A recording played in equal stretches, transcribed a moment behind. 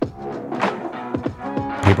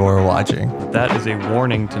people are watching. That is a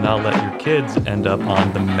warning to not let your kids end up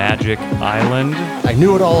on the magic island. I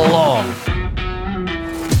knew it all along.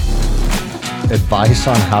 Advice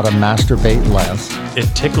on how to masturbate less. It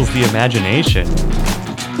tickles the imagination.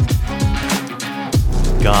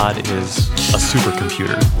 God is a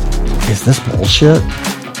supercomputer. Is this bullshit?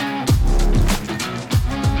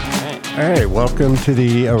 All right, welcome to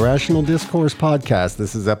the Irrational Discourse Podcast.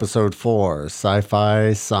 This is episode 4,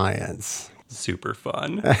 Sci-Fi Science. Super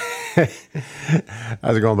fun.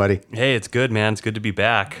 How's it going, buddy? Hey, it's good, man. It's good to be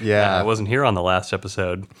back. Yeah. I wasn't here on the last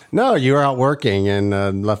episode. No, you were out working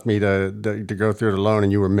and left me to go through it alone,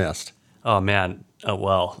 and you were missed. Oh, man.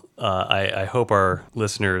 I hope our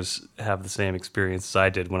listeners have the same experience as I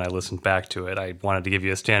did when I listened back to it. I wanted to give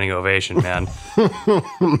you a standing ovation, man.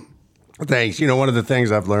 Thanks. You know, one of the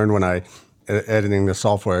things I've learned when I editing the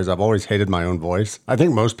software is I've always hated my own voice. I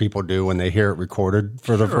think most people do when they hear it recorded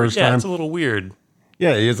for the first time. Yeah, it's a little weird.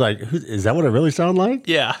 Yeah, it's like, is that what I really sound like?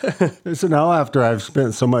 Yeah. So now after I've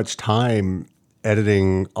spent so much time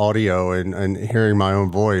editing audio and hearing my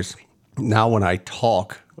own voice, now when I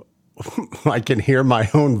talk, I can hear my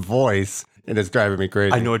own voice, and it's driving me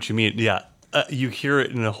crazy. I know what you mean. Yeah. You hear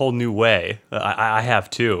it in a whole new way. I have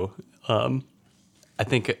too. I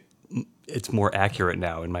think it's more accurate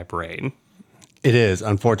now in my brain. It is.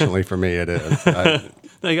 Unfortunately for me, it is. No,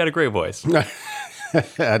 you got a great voice.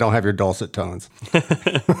 I don't have your dulcet tones.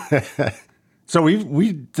 So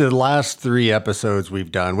the last 3 episodes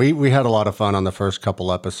we've done, we had a lot of fun on the first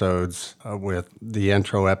couple episodes with the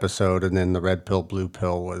intro episode, and then the red pill, blue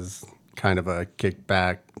pill was kind of a kick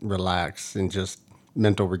back, relax, and just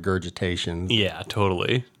mental regurgitation. Yeah,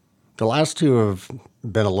 totally. The last 2 have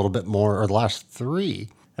been a little bit more, or the last 3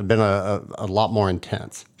 have been a lot more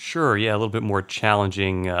intense. Sure, yeah, a little bit more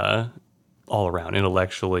challenging all around,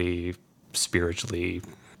 intellectually, spiritually,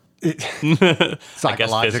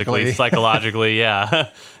 psychologically. Psychologically, yeah.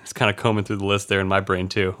 It's kind of combing through the list there in my brain,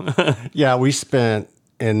 too. Yeah, we spent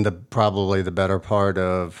in probably the better part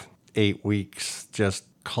of 8 weeks just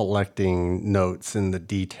collecting notes and the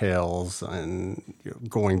details and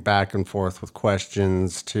going back and forth with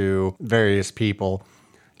questions to various people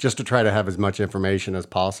just to try to have as much information as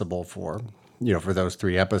possible for those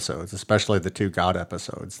 3 episodes, especially the 2 God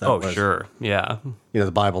episodes. Sure. Yeah.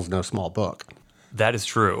 The Bible's no small book. That is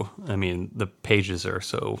true. I mean, the pages are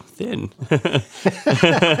so thin.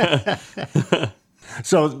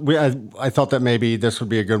 So I thought that maybe this would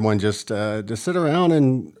be a good one just to sit around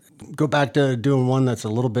and go back to doing one that's a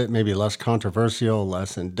little bit maybe less controversial,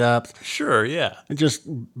 less in depth. Sure, yeah. And just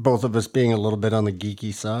both of us being a little bit on the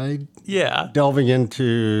geeky side. Yeah. Delving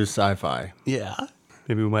into sci-fi. Yeah.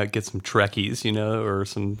 Maybe we might get some Trekkies, or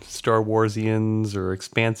some Star Warsians or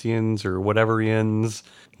Expansians or whateverians.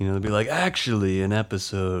 They'll be like, actually, in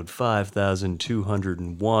episode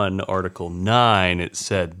 5201, Article 9, it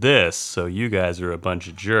said this, so you guys are a bunch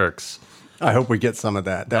of jerks. I hope we get some of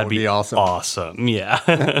that. That would be awesome. Awesome, yeah.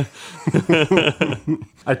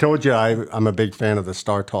 I told you I'm a big fan of the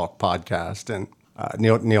Star Talk podcast, and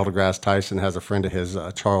Neil deGrasse Tyson has a friend of his,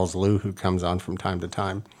 Charles Liu, who comes on from time to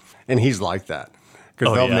time, and he's like that.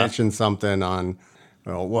 Because they'll mention something on,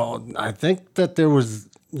 I think that there was,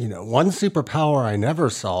 one superpower I never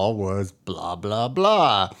saw was blah, blah,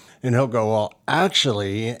 blah. And he'll go, well,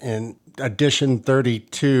 actually, in edition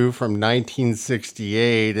 32 from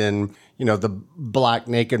 1968, and, the black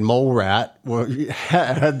naked mole rat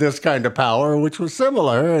had this kind of power, which was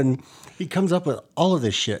similar. And he comes up with all of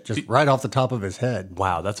this shit just right off the top of his head.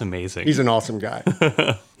 Wow, that's amazing. He's an awesome guy.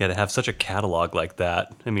 Yeah, to have such a catalog like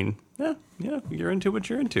that. I mean, yeah, you're into what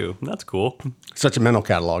you're into. That's cool. Such a mental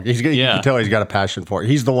catalog. You can tell he's got a passion for it.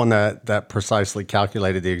 He's the one that precisely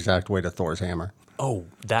calculated the exact weight of Thor's hammer. Oh,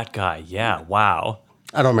 that guy. Yeah, wow.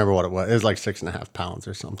 I don't remember what it was. It was like 6.5 pounds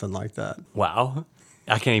or something like that. Wow.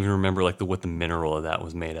 I can't even remember what the mineral of that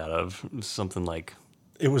was made out of. Something like...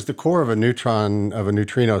 It was the core of a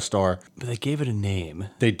neutrino star. But they gave it a name.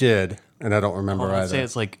 They did, and I don't remember either. I'd say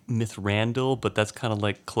it's like Mithrandil, but that's kind of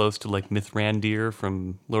like close to like Mithrandir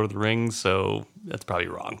from Lord of the Rings, so that's probably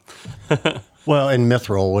wrong. Well, and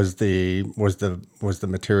mithril was the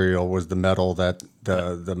material, was the metal that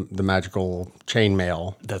the magical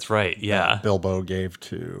chainmail. That's right. Yeah. That Bilbo gave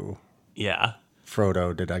to. Yeah.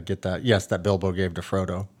 Frodo. Did I get that? Yes, that Bilbo gave to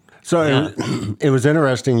Frodo. So it was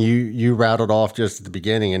interesting. You rattled off just at the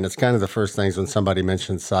beginning, and it's kind of the first things when somebody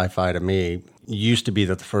mentions sci-fi to me. It used to be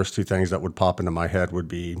that the first 2 things that would pop into my head would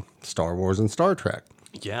be Star Wars and Star Trek.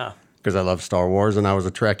 Yeah. Because I love Star Wars, and I was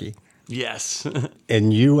a Trekkie. Yes.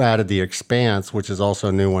 And you added The Expanse, which is also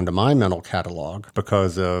a new one to my mental catalog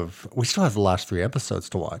because of, we still have the last 3 episodes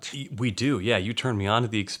to watch. We do, yeah. You turned me on to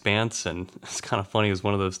The Expanse, and it's kind of funny. It was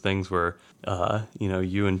one of those things where,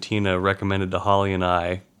 you and Tina recommended to Holly and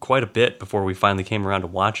I quite a bit before we finally came around to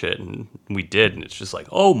watch it, and we did, and it's just like,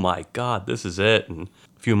 oh my God, this is it. And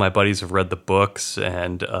a few of my buddies have read the books,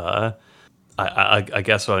 and I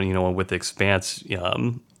guess, with The Expanse,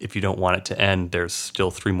 if you don't want it to end, there's still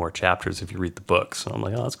 3 more chapters if you read the book. So I'm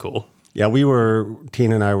like, oh, that's cool. Yeah,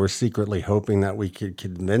 Tina and I were secretly hoping that we could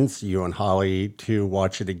convince you and Holly to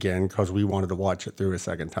watch it again because we wanted to watch it through a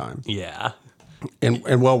second time. Yeah.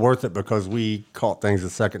 And well worth it because we caught things the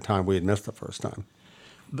second time we had missed the first time.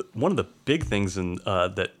 One of the big things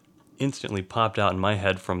that instantly popped out in my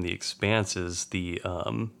head from The Expanse is the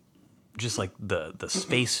just like the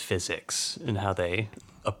space physics and how they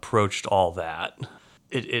approached all that.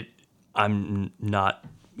 I'm not,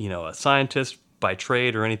 a scientist by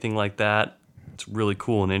trade or anything like that. It's really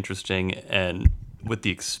cool and interesting. And with The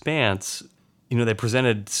Expanse, they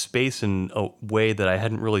presented space in a way that I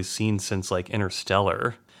hadn't really seen since like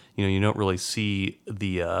Interstellar. You don't really see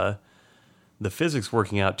the physics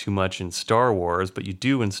working out too much in Star Wars, but you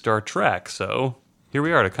do in Star Trek. So here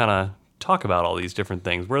we are to kind of talk about all these different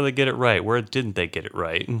things. Where they get it right? Where didn't they get it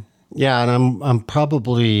right? Yeah, and I'm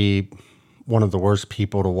probably one of the worst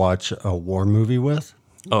people to watch a war movie with.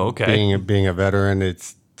 Oh, okay. Being a veteran,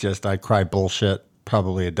 it's just I cry bullshit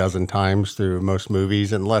probably a dozen times through most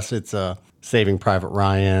movies, unless it's a Saving Private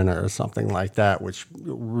Ryan or something like that, which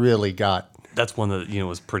really got... That's one that,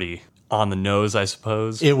 was pretty on the nose, I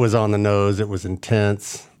suppose. It was on the nose. It was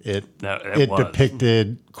intense. It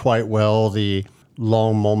depicted quite well the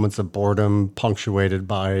long moments of boredom punctuated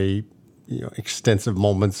by extensive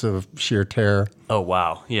moments of sheer terror. Oh,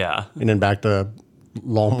 wow. Yeah. And then back to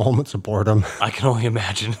long moments of boredom. I can only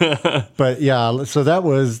imagine. But yeah, so that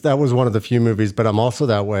was one of the few movies, but I'm also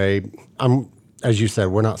that way. As you said,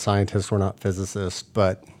 we're not scientists, we're not physicists,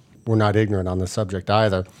 but we're not ignorant on the subject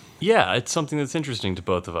either. Yeah, it's something that's interesting to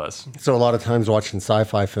both of us. So a lot of times watching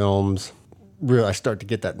sci-fi films, really I start to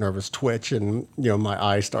get that nervous twitch and, my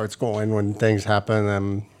eye starts going when things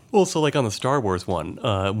happen. Well, so like on the Star Wars one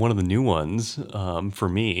of the new ones for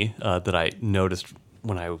me that I noticed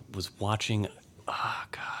when I was watching, I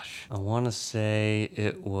want to say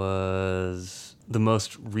it was the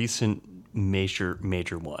most recent major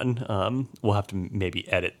one. We'll have to maybe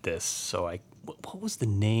edit this. So what was the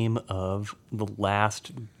name of the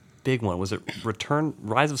last big one? Was it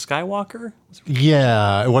Rise of Skywalker?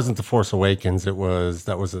 Yeah, it wasn't The Force Awakens. That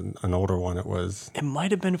was an older one. It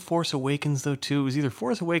might have been Force Awakens though too. It was either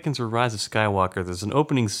Force Awakens or Rise of Skywalker. There's an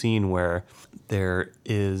opening scene where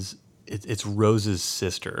it's Rose's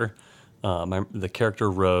sister. The character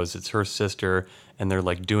Rose, it's her sister, and they're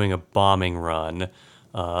like doing a bombing run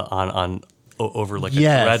over like a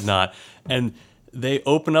dreadnought, and they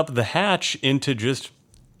open up the hatch into just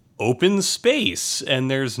open space,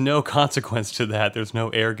 and there's no consequence to that. There's no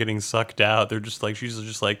air getting sucked out. She's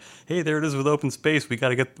just like, hey, there it is with open space. We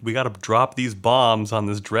gotta drop these bombs on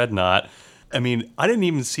this dreadnought. I mean, I didn't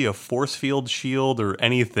even see a force field shield or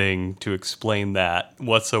anything to explain that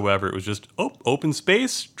whatsoever. It was just, open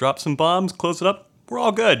space, drop some bombs, close it up, we're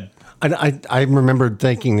all good. I remembered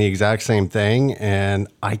thinking the exact same thing, and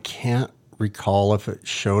I can't recall if it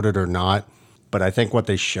showed it or not, but I think what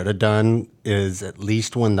they should have done is at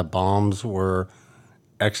least when the bombs were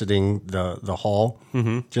exiting the hall,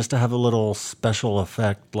 just to have a little special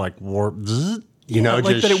effect like warp, like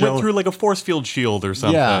just that it went through like a force field shield or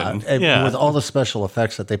something. Yeah, with all the special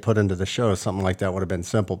effects that they put into the show, something like that would have been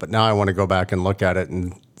simple. But now I want to go back and look at it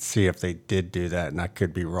and see if they did do that, and I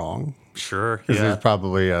could be wrong. Sure, because there's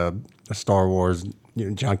probably a Star Wars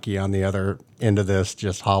junkie on the other end of this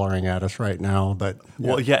just hollering at us right now. But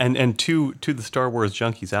and to the Star Wars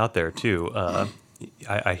junkies out there too,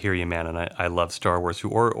 I hear you, man, and I love Star Wars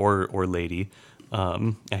or lady.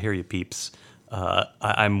 I hear you, peeps.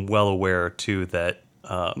 I'm well aware too that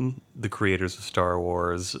the creators of Star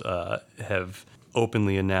Wars have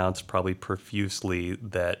openly announced, probably profusely,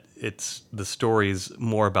 that the story's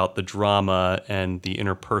more about the drama and the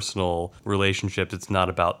interpersonal relationships. It's not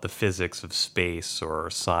about the physics of space or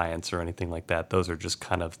science or anything like that. Those are just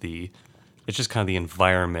kind of the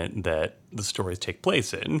environment that the stories take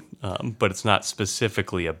place in. But it's not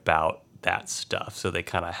specifically about that stuff. So they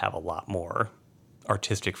kind of have a lot more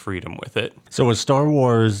artistic freedom with it. So with Star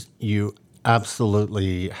Wars, you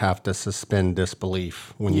absolutely have to suspend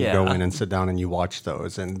disbelief when you go in and sit down and you watch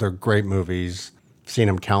those. And they're great movies. Seen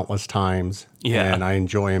them countless times. Yeah. And I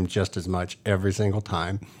enjoy them just as much every single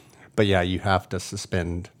time. But yeah, you have to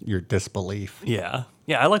suspend your disbelief. Yeah,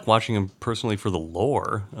 I like watching them personally for the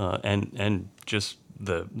lore and just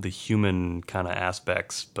the human kind of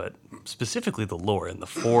aspects, but specifically the lore and the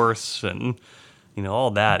Force and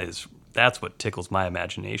all that's what tickles my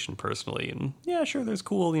imagination personally. And yeah, sure, there's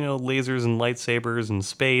cool lasers and lightsabers and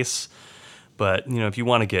space, but if you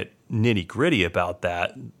want to get nitty gritty about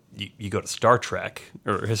that, you go to Star Trek,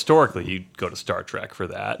 or historically you go to Star Trek for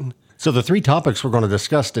that. So the three topics we're going to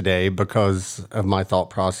discuss today, because of my thought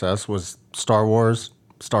process, was Star Wars,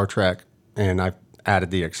 Star Trek, and I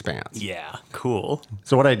added The Expanse. Yeah, cool.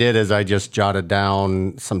 So what I did is I just jotted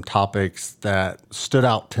down some topics that stood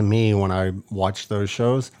out to me when I watched those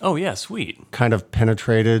shows. Oh, yeah, sweet. Kind of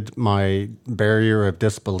penetrated my barrier of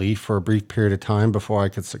disbelief for a brief period of time before I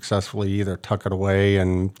could successfully either tuck it away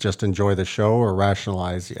and just enjoy the show or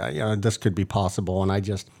rationalize, this could be possible, and I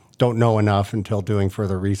just don't know enough until doing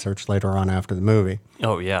further research later on after the movie.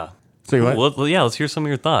 Oh, yeah. So well, yeah, let's hear some of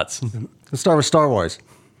your thoughts. Let's start with Star Wars.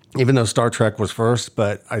 Even though Star Trek was first,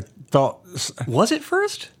 but I thought... Was it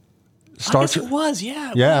first? I guess it was,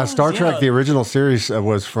 yeah. Yeah, Star Trek, the original series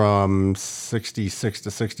was from 66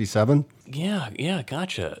 to 67. Yeah,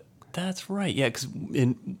 gotcha. That's right. Yeah, because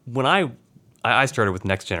when I started with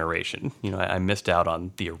Next Generation, I missed out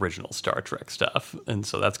on the original Star Trek stuff. And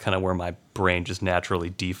so that's kind of where my brain just naturally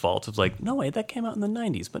defaults. It's like, no, wait, that came out in the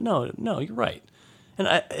 90s. But no, you're right.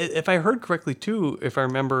 And if I heard correctly, too, if I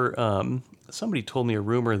remember, somebody told me a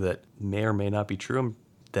rumor that may or may not be true,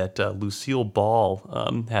 that Lucille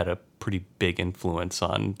Ball had a pretty big influence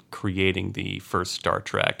on creating the first Star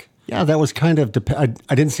Trek. Yeah, that was kind of... I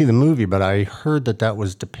didn't see the movie, but I heard that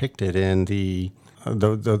was depicted in the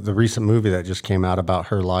recent movie that just came out about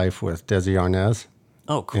her life with Desi Arnaz.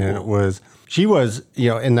 Oh, cool. And she was,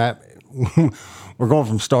 in that... We're going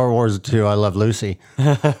from Star Wars to I Love Lucy.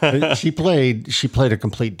 She played a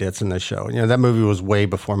complete ditz in this show. That movie was way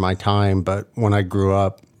before my time, but when I grew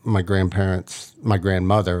up, my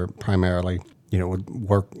grandmother primarily, would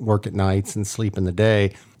work at nights and sleep in the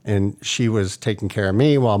day, and she was taking care of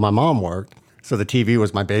me while my mom worked. So the TV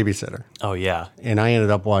was my babysitter. Oh, yeah. And I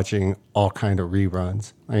ended up watching all kind of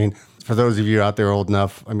reruns. I mean, for those of you out there old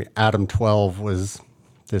enough, Adam 12 was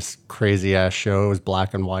this crazy-ass show. It was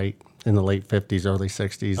black and white in the late 50s, early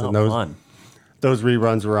 60s. Oh, and fun. Those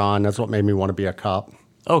reruns were on. That's what made me want to be a cop.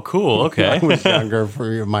 Oh, cool. Okay. I was younger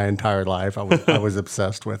for my entire life. I was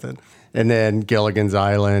obsessed with it. And then Gilligan's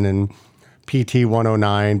Island and PT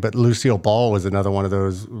 109. But Lucille Ball was another one of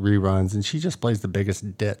those reruns. And she just plays the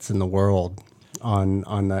biggest ditz in the world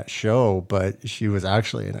on that show. But she was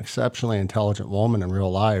actually an exceptionally intelligent woman in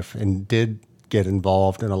real life and did get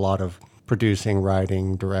involved in a lot of producing,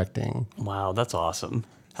 writing, directing. Wow, that's awesome.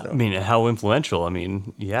 So. How influential.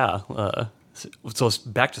 Yeah. So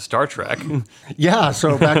back to Star Trek. Yeah,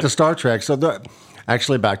 so back to Star Trek.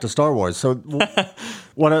 Actually back to Star Wars. So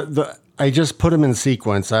I just put them in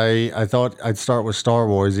sequence. I thought I'd start with Star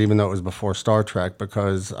Wars, even though it was before Star Trek,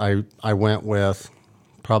 because I went with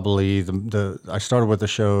probably I started with the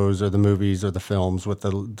shows or the movies or the films with the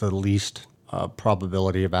least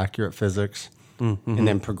probability of accurate physics, and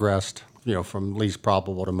then progressed. From least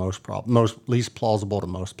probable to most least plausible to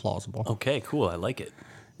most plausible. Okay, cool. I like it.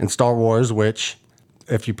 And Star Wars, which,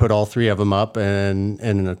 if you put all three of them up in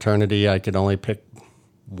an eternity, I could only pick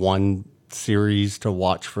one series to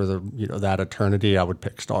watch for that eternity. I would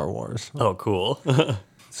pick Star Wars. Oh, cool.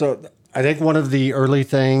 So I think one of the early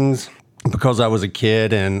things, because I was a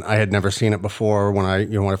kid and I had never seen it before, when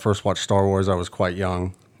I first watched Star Wars, I was quite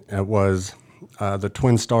young. It was the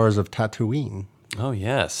twin stars of Tatooine. Oh,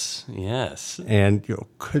 yes. And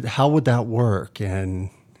how would that work? And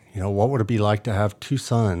what would it be like to have two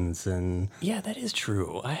sons? And yeah, that is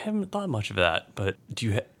true. I haven't thought much of that. But do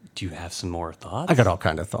you have some more thoughts? I got all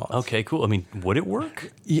kind of thoughts. Okay, cool. Would it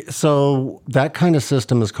work? Yeah, so that kind of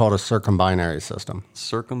system is called a circumbinary system.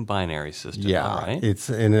 Circumbinary system. Yeah, all right. It's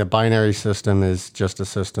in a binary system is just a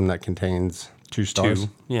system that contains two stars.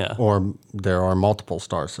 Yeah. Or there are multiple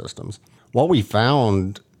star systems. What we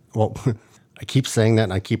found. I keep saying that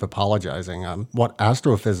and I keep apologizing. What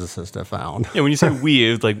astrophysicists have found. Yeah, when you say we,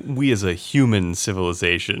 it's like we as a human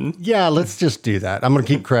civilization. Yeah, let's just do that. I'm going to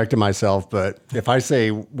keep correcting myself, but if I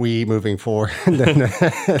say we moving forward, then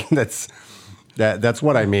that's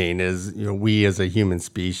what I mean is we as a human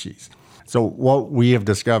species. So what we have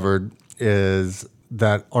discovered is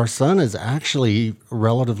that our sun is actually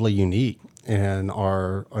relatively unique in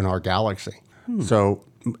our galaxy. So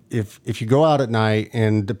if you go out at night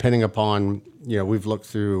and depending upon we've looked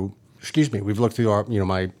through our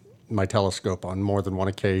my telescope on more than one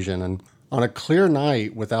occasion, and on a clear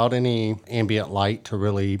night without any ambient light to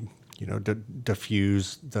really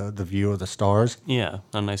diffuse the view of the stars. Yeah,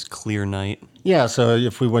 a nice clear night. Yeah, so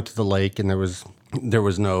if we went to the lake and there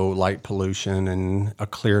was no light pollution and a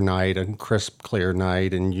clear night, a crisp, clear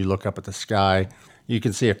night, and you look up at the sky, you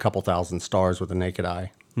can see a couple thousand stars with the naked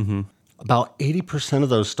eye. Mm-hmm. About 80% of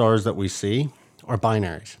those stars that we see are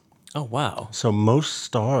binaries. Oh, wow. So most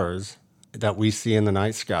stars that we see in the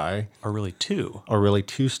night sky Are really two. are really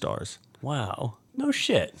two stars. Wow. No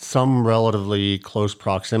shit. Some relatively close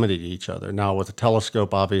proximity to each other. Now, with a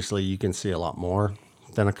telescope, obviously, you can see a lot more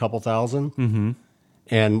than a couple thousand. Mm-hmm.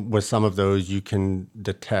 And with some of those, you can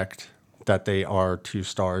detect that they are two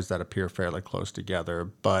stars that appear fairly close together.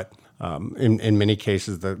 But in many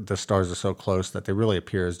cases, the stars are so close that they really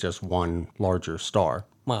appear as just one larger star.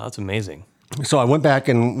 Wow, that's amazing. So I went back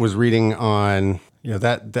and was reading on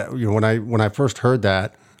when I first heard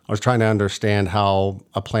that, I was trying to understand how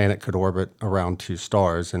a planet could orbit around two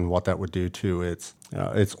stars and what that would do to its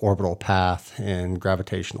orbital path and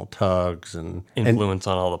gravitational tugs and Influence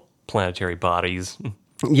on all the planetary bodies.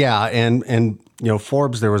 yeah, and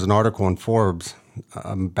Forbes. There was an article in Forbes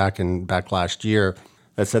back last year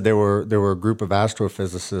that said there were a group of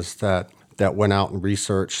astrophysicists that went out and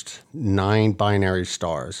researched 9 binary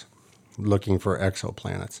stars looking for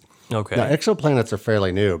exoplanets. Okay. Now, exoplanets are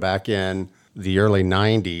fairly new. Back in the early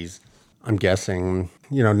 90s, I'm guessing,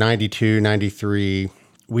 92, 93,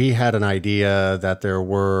 we had an idea that there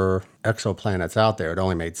were exoplanets out there. It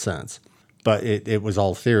only made sense. But it was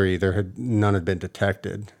all theory. None had been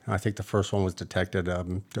detected. I think the first one was detected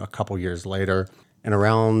a couple years later.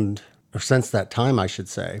 And since that time, I should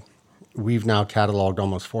say, we've now cataloged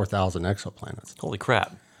almost 4,000 exoplanets. Holy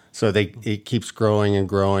crap. So it keeps growing and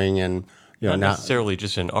growing, and Not necessarily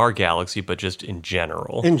just in our galaxy, but just in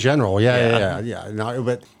general. in general, yeah. No,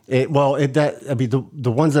 but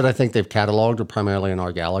the ones that I think they've cataloged are primarily in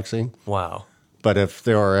our galaxy. Wow. But if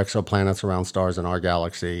there are exoplanets around stars in our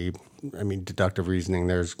galaxy, deductive reasoning,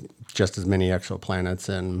 there's just as many exoplanets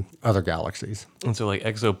in other galaxies. And so, like,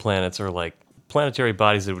 exoplanets are like planetary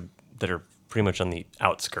bodies that are pretty much on the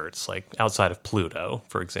outskirts, like outside of Pluto,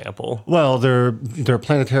 for example. Well, they're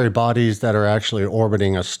planetary bodies that are actually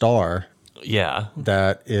orbiting a star. Yeah.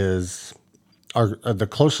 That is the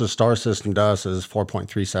closest star system to us is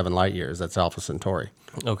 4.37 light years. That's Alpha Centauri.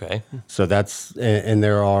 Okay. So and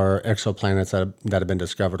there are exoplanets that have been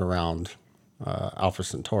discovered around Alpha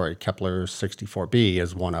Centauri. Kepler 64b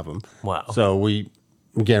is one of them. Wow. So the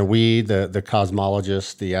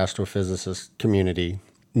cosmologists, the astrophysicist community,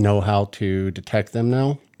 know how to detect them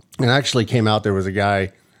now. And actually came out, there was a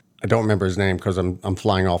guy, I don't remember his name because I'm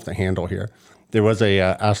flying off the handle here. There was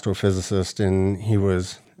a astrophysicist, and he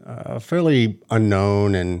was fairly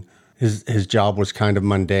unknown, and his job was kind of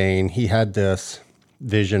mundane. He had this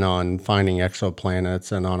vision on finding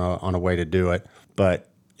exoplanets and on a way to do it, but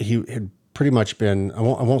he had pretty much been, I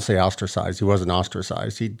won't say ostracized. He wasn't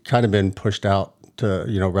ostracized. He'd kind of been pushed out to,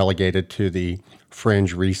 relegated to the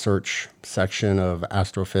fringe research section of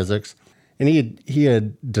astrophysics. And he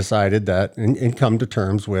had decided that and come to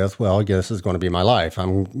terms with, well, I guess this is going to be my life. I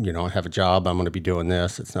have a job. I'm going to be doing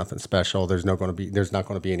this. It's nothing special. There's not going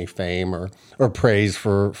to be any fame or praise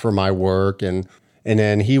for my work. And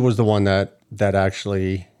then he was the one that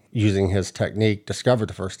actually, using his technique, discovered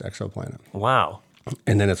the first exoplanet. Wow.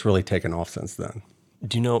 And then it's really taken off since then.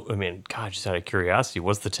 Do you know, just out of curiosity,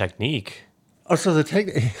 what's the technique? Oh, so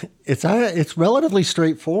it's relatively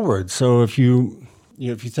straightforward. So if you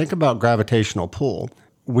think about gravitational pull,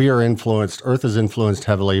 Earth is influenced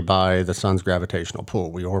heavily by the sun's gravitational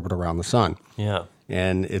pull. We orbit around the sun. Yeah.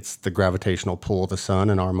 And it's the gravitational pull of the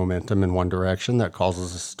sun and our momentum in one direction that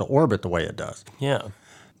causes us to orbit the way it does. Yeah.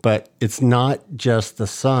 But it's not just the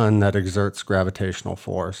sun that exerts gravitational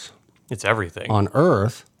force. It's everything. On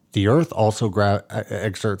Earth, the Earth also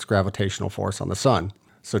exerts gravitational force on the sun.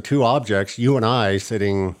 So two objects, you and I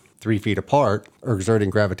sitting 3 feet apart, are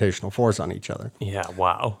exerting gravitational force on each other. Yeah,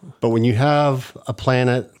 wow. But when you have a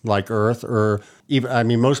planet like Earth, or even,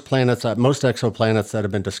 most exoplanets that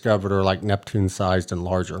have been discovered are like Neptune-sized and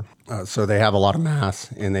larger. So they have a lot of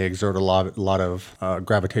mass, and they exert a lot of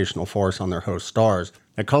gravitational force on their host stars.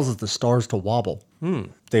 It causes the stars to wobble.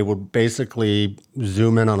 They would basically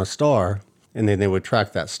zoom in on a star, and then they would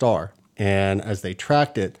track that star. And as they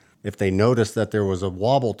tracked it, if they noticed that there was a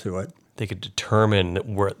wobble to it, they could determine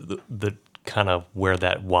where where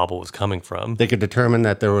that wobble was coming from. They could determine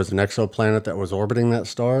that there was an exoplanet that was orbiting that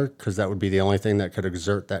star, because that would be the only thing that could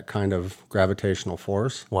exert that kind of gravitational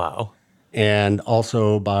force. Wow. And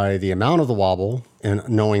also by the amount of the wobble and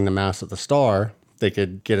knowing the mass of the star, they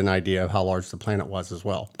could get an idea of how large the planet was as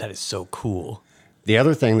well. That is so cool. The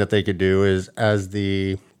other thing that they could do is as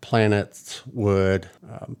the planets would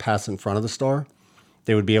pass in front of the star,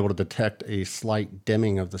 they would be able to detect a slight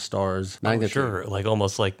dimming of the star's magnitude. Sure, like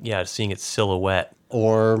almost like, seeing its silhouette.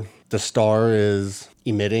 Or the star is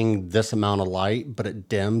emitting this amount of light, but it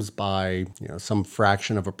dims by some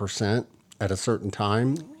fraction of a percent at a certain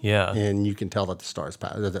time. Yeah. And you can tell that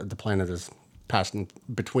the planet is passing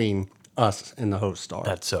between us and the host star.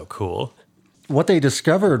 That's so cool. What they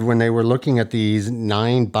discovered when they were looking at these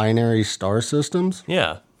 9 binary star systems,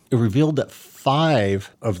 Yeah. it revealed that 5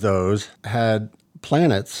 of those had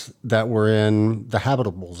planets that were in the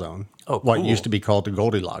habitable zone. Oh, What cool. used to be called the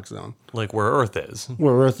Goldilocks zone. Like where Earth is.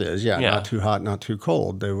 Where Earth is, yeah. Yeah. Not too hot, not too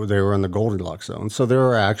cold. They were in the Goldilocks zone. So there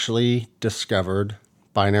are actually discovered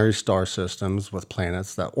binary star systems with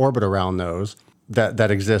planets that orbit around those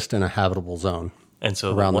that exist in a habitable zone And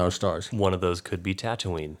so around those stars. One of those could be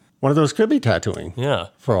Tatooine. One of those could be Tatooine, Yeah.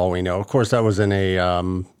 for all we know. Of course, that was in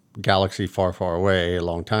a galaxy far, far away a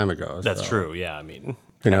long time ago. That's so true. Yeah. I mean,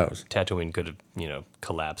 who knows? Tatooine could have,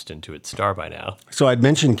 collapsed into its star by now. So I'd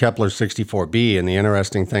mentioned Kepler 64b, and the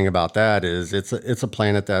interesting thing about that is it's a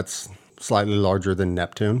planet that's slightly larger than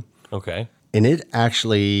Neptune, Okay. and it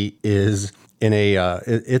actually is in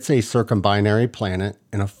it's a circumbinary planet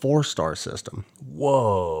in a 4-star system.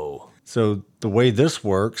 Whoa. So the way this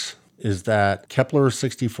works is that Kepler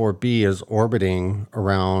 64b is orbiting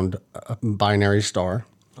around a binary star.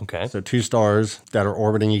 Okay. So 2 stars that are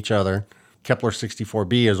orbiting each other. Kepler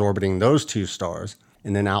 64b is orbiting those 2 stars.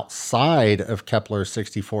 And then outside of Kepler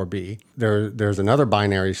 64b, there's another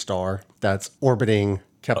binary star that's orbiting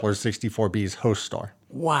Kepler 64b's host star.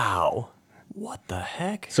 Wow. What the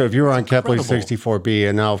heck? So if you were on Kepler incredible. 64b,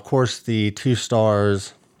 and now of course the 2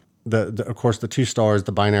 stars, the 2 stars,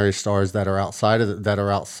 the binary stars that are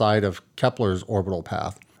outside of Kepler's orbital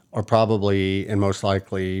path are probably and most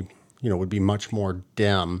likely would be much more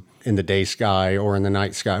dim in the day sky or in the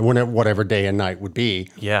night sky, whatever day and night would be.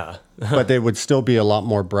 Yeah. But they would still be a lot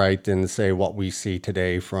more bright than, say, what we see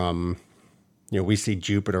today from, we see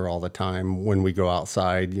Jupiter all the time when we go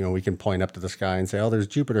outside. We can point up to the sky and say, oh, there's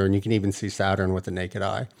Jupiter. And you can even see Saturn with the naked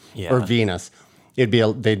eye. Yeah. Or Venus. They'd be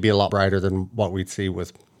a lot brighter than what we'd see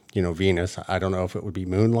with, Venus. I don't know if it would be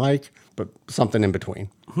moon-like, but something in between.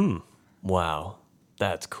 Wow.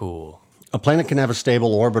 That's cool. A planet can have a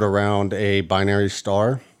stable orbit around a binary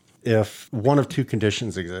star if one of 2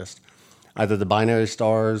 conditions exist. Either the binary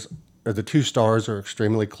stars or the 2 stars are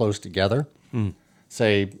extremely close together,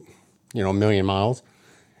 say, a million miles.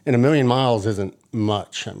 And a million miles isn't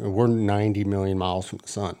much. I mean, we're 90 million miles from the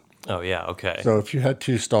sun. Oh, yeah. Okay. So if you had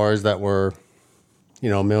 2 stars that were,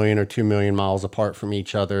 a million or 2 million miles apart from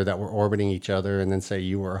each other that were orbiting each other, and then say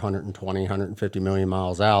you were 120, 150 million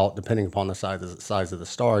miles out, depending upon the size of the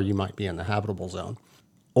star, you might be in the habitable zone.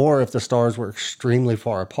 Or if the stars were extremely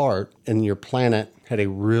far apart and your planet had a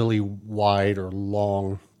really wide or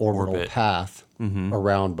long orbital path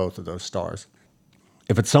around both of those stars.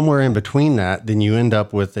 If it's somewhere in between that, then you end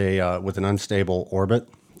up with an unstable orbit,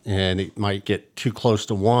 and it might get too close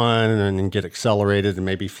to one and then get accelerated and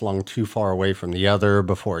maybe flung too far away from the other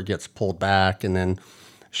before it gets pulled back and then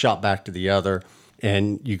shot back to the other.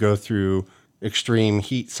 And you go through extreme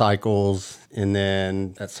heat cycles, and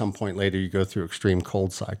then at some point later you go through extreme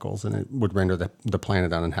cold cycles, and it would render the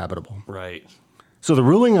planet uninhabitable. Right. So the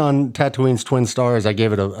ruling on Tatooine's twin stars, I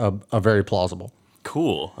gave it a very plausible.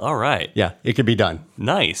 Cool. All right. Yeah, it could be done.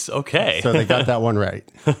 Nice. Okay. So they got that one right.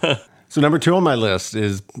 So number 2 on my list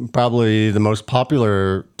is probably the most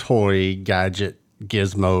popular toy gadget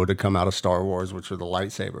gizmo to come out of Star Wars, which are the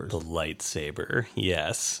lightsabers. The lightsaber.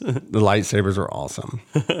 Yes. The lightsabers are awesome.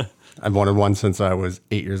 I've wanted one since I was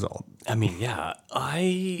 8 years old. I mean, yeah,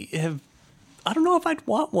 I don't know if I'd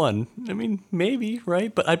want one. I mean, maybe,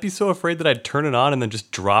 right? But I'd be so afraid that I'd turn it on and then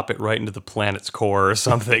just drop it right into the planet's core or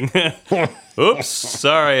something. Oops,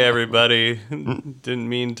 sorry, everybody. Didn't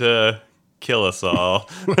mean to kill us all.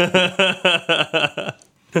 Yeah,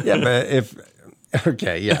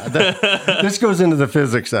 but this goes into the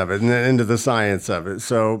physics of it and into the science of it.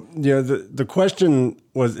 So, the question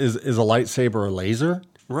was, is a lightsaber a laser?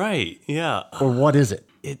 Right, yeah. Or what is it?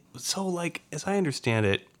 So, like, as I understand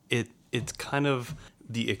it, it's kind of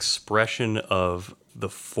the expression of the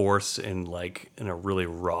Force in a really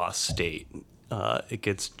raw state. It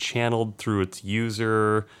gets channeled through its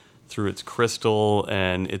user, through its crystal,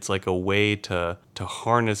 and it's like a way to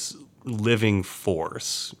harness living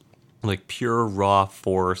force, like pure raw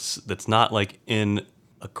force that's not like in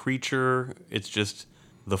a creature. It's just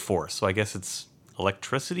the Force. So I guess it's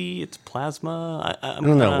electricity, it's plasma. I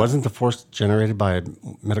don't know. Wasn't the Force generated by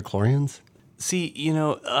midichlorians? See,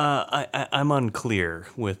 I'm unclear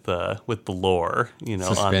with the lore,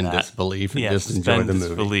 Suspend on that. disbelief and Yeah, just enjoy suspend the movie.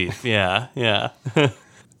 disbelief. Yeah, yeah.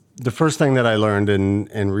 The first thing that I learned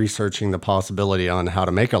in researching the possibility on how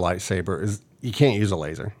to make a lightsaber is you can't use a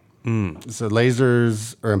laser. So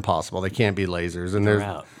lasers are impossible. They can't be lasers, and They're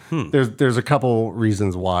out. there's a couple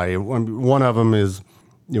reasons why. One of them is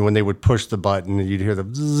when they would push the button, you'd hear the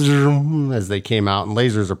zzz as they came out, and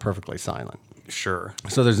lasers are perfectly silent. Sure.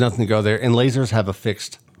 So there's nothing to go there, and lasers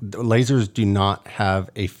do not have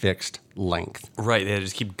a fixed length. Right. They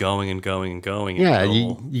just keep going and going and going. Yeah,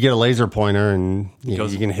 until- you get a laser pointer, and you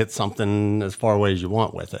goes- can hit something as far away as you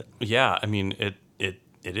want with it. Yeah. I mean, it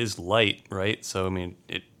is light, right? So I mean,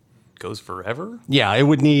 it goes forever. Yeah, it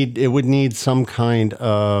would need some kind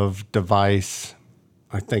of device.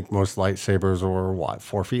 I think most lightsabers are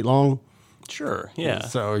 4 feet long. Sure. Yeah.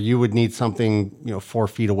 So you would need something 4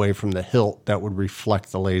 feet away from the hilt that would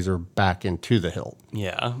reflect the laser back into the hilt.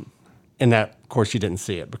 Yeah. And that, of course, you didn't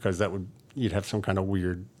see it because you'd have some kind of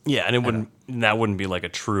weird. Yeah, and that wouldn't be like a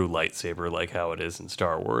true lightsaber like how it is in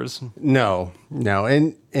Star Wars. No,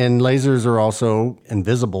 and lasers are also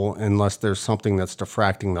invisible unless there's something that's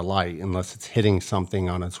diffracting the light, unless it's hitting something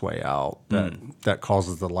on its way out that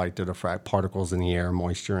causes the light to diffract, particles in the air,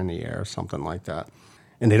 moisture in the air, something like that.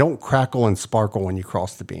 And they don't crackle and sparkle when you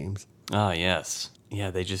cross the beams. Ah, yes.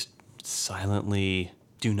 Yeah, they just silently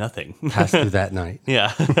do nothing. Pass through that night.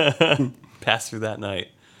 Yeah. Pass through that night.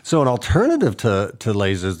 So an alternative to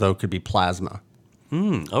lasers, though, could be plasma.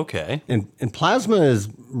 Okay. And plasma is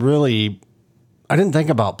really, I didn't think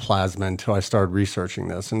about plasma until I started researching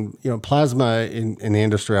this. And, plasma in the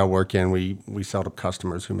industry I work in, we sell to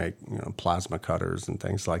customers who make, plasma cutters and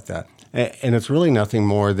things like that. And it's really nothing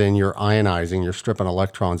more than you're ionizing, you're stripping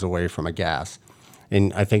electrons away from a gas.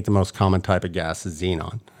 And I think the most common type of gas is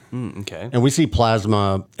xenon. Okay. And we see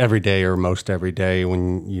plasma every day or most every day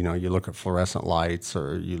when, you look at fluorescent lights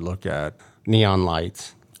or you look at neon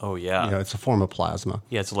lights. Oh, yeah. It's a form of plasma.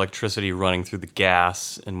 Yeah, it's electricity running through the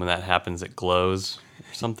gas, and when that happens, it glows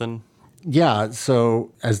or something. Yeah,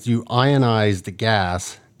 so as you ionize the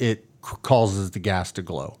gas, it causes the gas to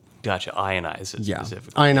glow. Gotcha. Ionize it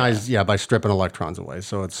specifically. Ionized, by stripping electrons away.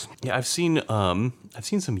 So it's Yeah, I've seen some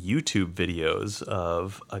YouTube videos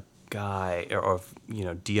of a guy or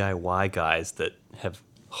DIY guys that have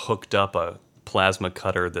hooked up a plasma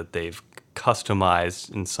cutter that they've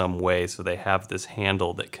customized in some way, so they have this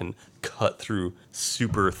handle that can cut through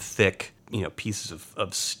super thick pieces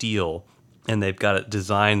of steel, and they've got it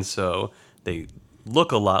designed so they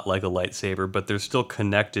look a lot like a lightsaber, but they're still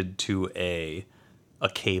connected to a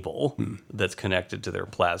cable that's connected to their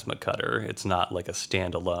plasma cutter. It's not like a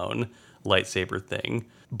standalone lightsaber thing,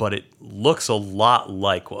 but it looks a lot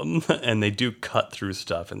like one, and they do cut through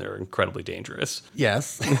stuff, and they're incredibly dangerous.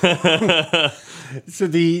 yes. So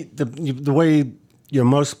the way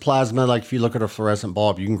most plasma, like if you look at a fluorescent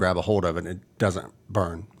bulb, you can grab a hold of it and it doesn't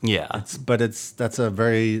burn. Yeah. That's a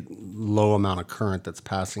very low amount of current that's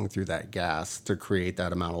passing through that gas to create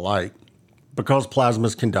that amount of light. Because plasma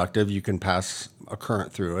is conductive, you can pass a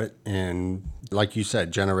current through it and, like you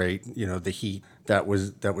said, generate the heat that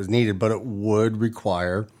was needed. But it would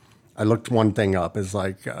require. I looked one thing up. Is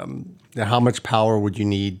like how much power would you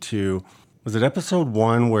need to? Was it episode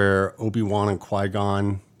 1 where Obi-Wan and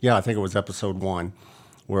Qui-Gon? Yeah, I think it was episode 1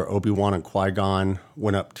 where Obi-Wan and Qui-Gon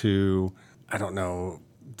went up to, I don't know,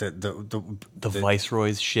 The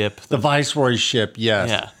Viceroy's ship. the Viceroy's ship. Yes.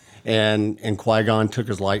 Yeah. And Qui-Gon took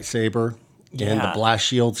his lightsaber. And the Yeah. blast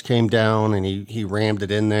shields came down, and he rammed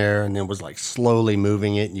it in there, and then was like slowly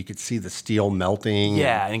moving it, and you could see the steel melting.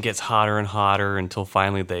 Yeah, and it gets hotter and hotter until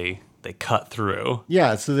finally they cut through.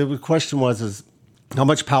 Yeah. So the question is how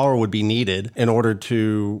much power would be needed in order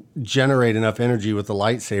to generate enough energy with the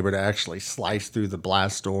lightsaber to actually slice through the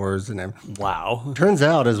blast doors and everything. Wow. Turns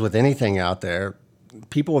out, as with anything out there,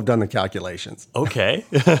 people have done the calculations. Okay.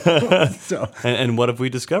 So and what have we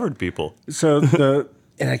discovered, people?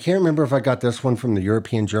 And I can't remember if I got this one from the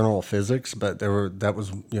European Journal of Physics, but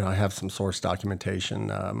I have some source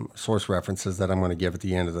documentation, source references that I'm going to give at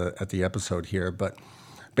the end of the episode here. But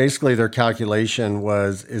basically, their calculation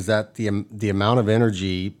is that the amount of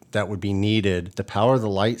energy that would be needed to power the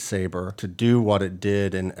lightsaber to do what it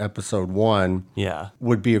did in episode 1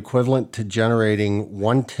 would be equivalent to generating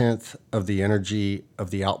 1/10 of the energy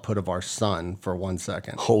of the output of our sun for 1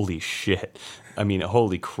 second. Holy shit. I mean,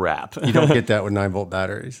 holy crap. You don't get that with 9-volt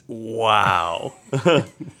batteries. Wow.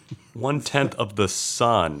 1/10 of the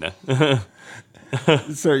sun.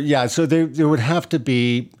 So there would have to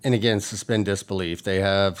be, and again, suspend disbelief. They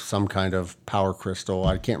have some kind of power crystal.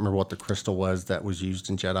 I can't remember what the crystal was that was used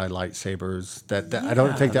in Jedi lightsabers. I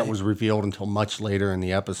don't think that was revealed until much later in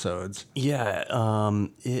the episodes. Yeah,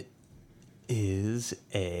 it is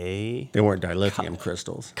a... They weren't dilithium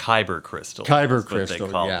crystals. Kyber crystal. Kyber crystal,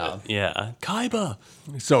 yeah. It. Yeah, Kyber.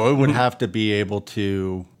 So it would have to be able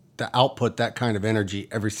to output that kind of energy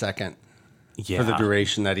every second. Yeah. For the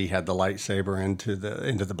duration that he had the lightsaber into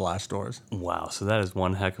the blast doors. Wow, so that is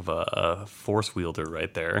one heck of a force wielder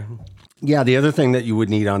right there. Yeah, the other thing that you would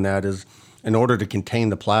need on that is, in order to contain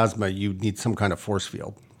the plasma, you'd need some kind of force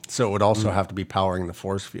field. So it would also have to be powering the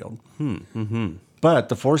force field. But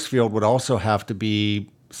the force field would also have to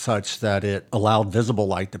be such that it allowed visible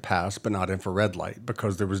light to pass, but not infrared light,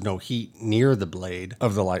 because there was no heat near the blade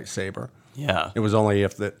of the lightsaber. Yeah. It was only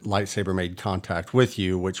if the lightsaber made contact with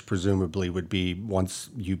you, which presumably would be once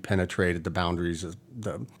you penetrated the boundaries of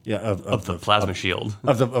the plasma shield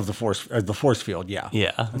of the force field. Yeah,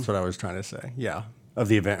 yeah, that's what I was trying to say. Yeah, of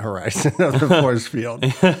the event horizon of the force field.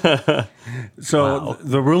 So Wow.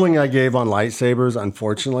 the ruling I gave on lightsabers,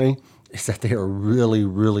 unfortunately, is that they are really,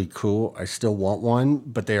 really cool. I still want one,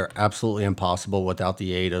 but they are absolutely impossible without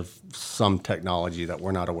the aid of some technology that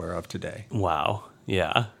we're not aware of today. Wow.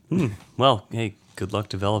 Yeah. Well, hey, good luck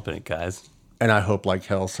developing it, guys. And I hope like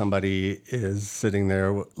hell somebody is sitting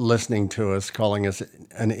there listening to us, calling us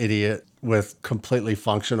an idiot with completely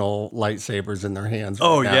functional lightsabers in their hands.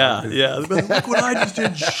 Oh, right now. yeah. Look what I just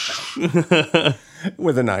did.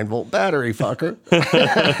 With a 9-volt battery, fucker.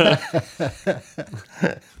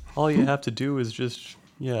 All you have to do is just,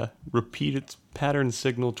 repeat its pattern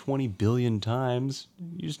signal 20 billion times.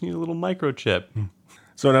 You just need a little microchip.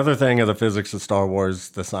 So another thing of the physics of Star Wars,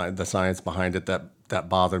 the science behind it that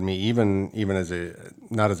bothered me, even as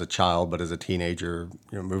not as a child, but as a teenager,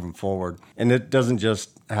 moving forward. And it doesn't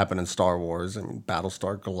just happen in Star Wars. I mean,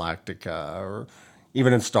 Battlestar Galactica, or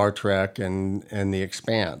even in Star Trek and The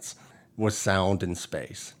Expanse, was sound in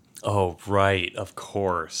space. Oh, right. Of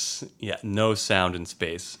course. Yeah. No sound in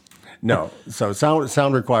space. No. So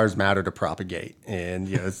sound requires matter to propagate. And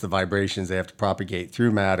it's the vibrations they have to propagate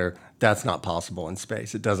through matter. That's not possible in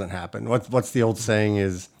space. It doesn't happen. What's the old saying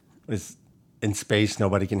is in space,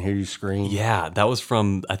 nobody can hear you scream. Yeah, that was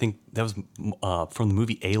from, I think that was from the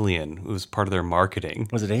movie Alien. It was part of their marketing.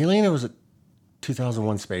 Was it Alien or was it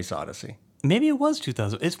 2001 Space Odyssey? Maybe it was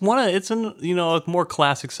 2000. It's a more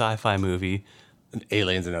classic sci-fi movie.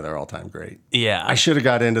 Alien's another all-time great. Yeah. I should have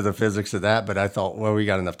got into the physics of that, but I thought, well, we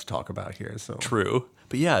got enough to talk about here. So True.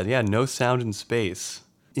 But yeah, no sound in space.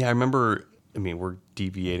 Yeah, I remember, we're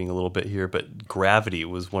deviating a little bit here, but Gravity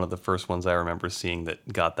was one of the first ones I remember seeing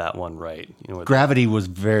that got that one right. Gravity was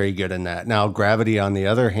very good in that. Now, Gravity, on the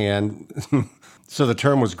other hand, so the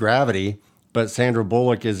term was gravity, but Sandra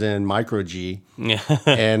Bullock is in Micro G,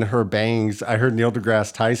 and her bangs. I heard Neil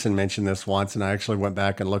deGrasse Tyson mention this once, and I actually went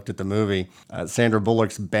back and looked at the movie. Sandra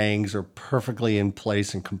Bullock's bangs are perfectly in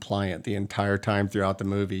place and compliant the entire time throughout the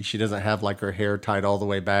movie. She doesn't have like her hair tied all the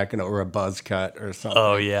way back or a buzz cut or something.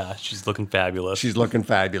 Oh yeah, she's looking fabulous. She's looking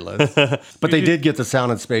fabulous. But they did get the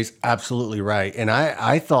sound in space absolutely right, and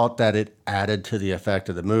I thought that it added to the effect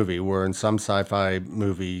of the movie, where in some sci-fi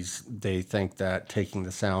movies they think that taking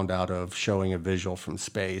the sound out of showing a visual from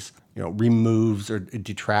space removes or it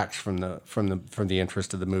detracts from the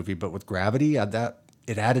interest of the movie. But with Gravity,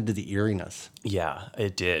 it added to the eeriness. Yeah,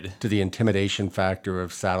 it did. To the intimidation factor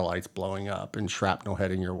of satellites blowing up and shrapnel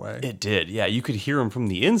heading your way. It did. Yeah, you could hear them from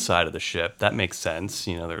the inside of the ship. That makes sense.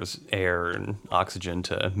 There's air and oxygen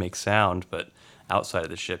to make sound, but outside of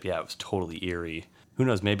the ship, yeah, it was totally eerie. Who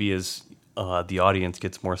knows? Maybe as the audience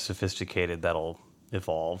gets more sophisticated, that'll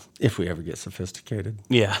evolve. If we ever get sophisticated.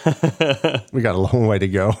 Yeah. We got a long way to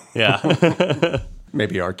go. Yeah.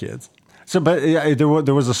 Maybe our kids. So, but yeah, there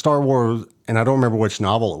was a Star Wars, and I don't remember which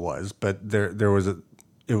novel it was, but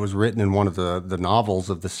it was written in one of the novels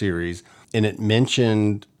of the series, and it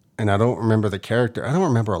mentioned, and I don't remember the character. I don't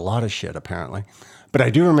remember a lot of shit, apparently. But I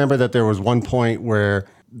do remember that there was one point where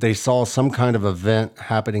they saw some kind of event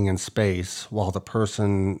happening in space while the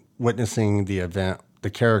person witnessing the event, the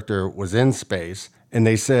character, was in space. And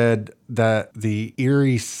they said that the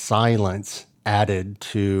eerie silence added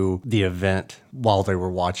to the event while they were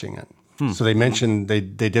watching it. So they mentioned, they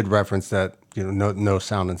did reference that, no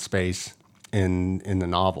sound in space in the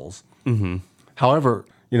novels. Mm-hmm. However,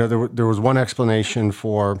 there was one explanation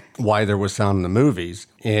for why there was sound in the movies,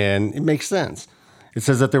 and it makes sense. It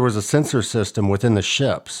says that there was a sensor system within the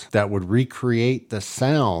ships that would recreate the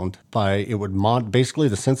sound basically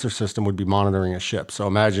the sensor system would be monitoring a ship. So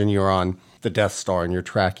imagine you're on the Death Star and you're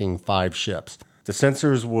tracking 5 ships. The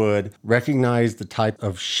sensors would recognize the type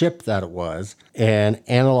of ship that it was and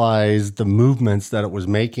analyze the movements that it was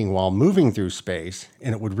making while moving through space,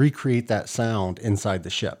 and it would recreate that sound inside the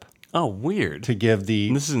ship. Oh, weird. To give the...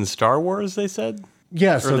 And this is in Star Wars, they said?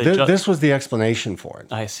 Yeah, so this was the explanation for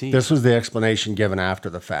it. I see. This was the explanation given after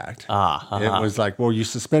the fact. It was like, well, you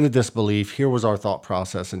suspended disbelief. Here was our thought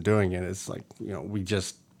process in doing it. It's like, we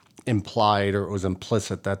just implied, or it was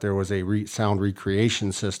implicit, that there was a sound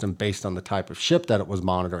recreation system based on the type of ship that it was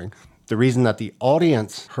monitoring. The reason that the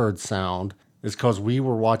audience heard sound is because we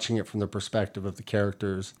were watching it from the perspective of the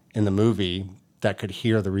characters in the movie that could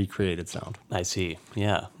hear the recreated sound. I see,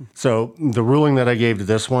 yeah. So the ruling that I gave to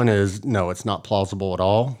this one is, no, it's not plausible at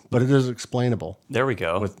all, but it is explainable. There we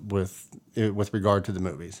go. With regard to the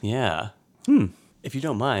movies. Yeah. If you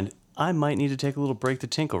don't mind, I might need to take a little break to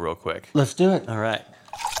tinkle real quick. Let's do it. All right.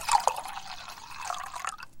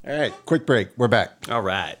 All right, quick break. We're back. All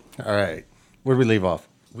right. Where did we leave off?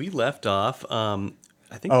 We left off, I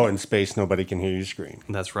think... Oh, in space, nobody can hear you scream.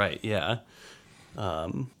 That's right, yeah.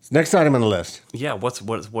 Next item on the list. Yeah, what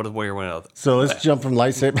are your one? So let's jump from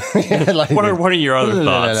lightsaber. What are your other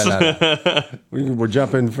thoughts? We're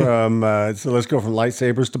jumping from, so let's go from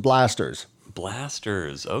lightsabers to blasters.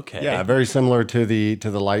 Blasters, okay. Yeah, very similar to the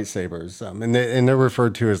lightsabers, and they're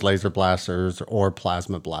referred to as laser blasters or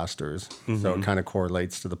plasma blasters. So it kind of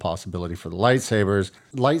correlates to the possibility for the lightsabers.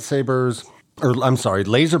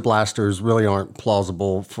 Laser blasters really aren't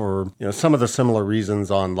plausible for some of the similar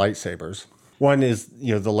reasons on lightsabers. One is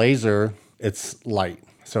the laser, it's light,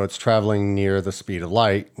 so it's traveling near the speed of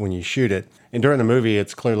light when you shoot it. And during the movie,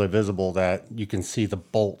 it's clearly visible that you can see the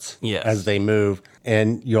bolts as they move.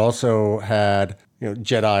 And you also had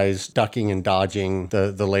Jedi's ducking and dodging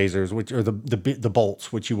the lasers, which are the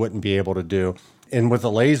bolts, which you wouldn't be able to do. And with a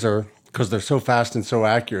laser, because they're so fast and so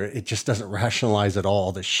accurate, it just doesn't rationalize at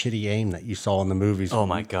all the shitty aim that you saw in the movies. Oh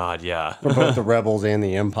my God, yeah. For both the Rebels and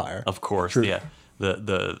the Empire. Of course, yeah.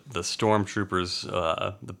 The stormtroopers,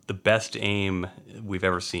 the best aim we've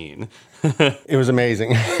ever seen. It was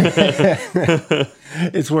amazing.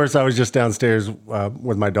 It's worse. I was just downstairs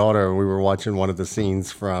with my daughter, and we were watching one of the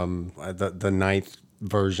scenes from the ninth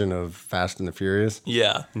version of Fast and the Furious.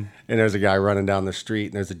 Yeah. And there's a guy running down the street,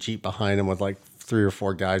 and there's a Jeep behind him with like 3 or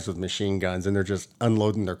 4 guys with machine guns, and they're just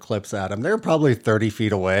unloading their clips at him. They're probably 30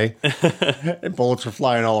 feet away, and bullets are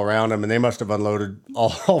flying all around them, and they must have unloaded all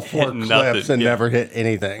 4 clips and never hit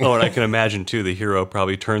anything. Oh, and I can imagine, too, the hero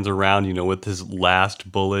probably turns around, with his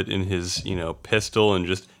last bullet in his, pistol and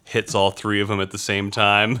just hits all 3 of them at the same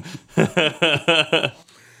time.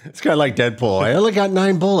 It's kind of like Deadpool. I only got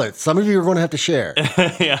 9 bullets. Some of you are going to have to share.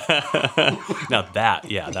 Yeah. Now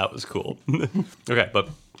that was cool. Okay, but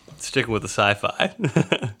sticking with the sci-fi.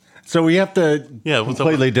 So we have to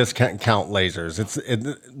completely discount lasers.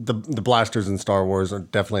 The blasters in Star Wars are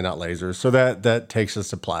definitely not lasers. So that takes us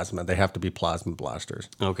to plasma. They have to be plasma blasters.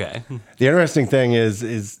 Okay. The interesting thing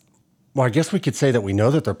is well, I guess we could say that we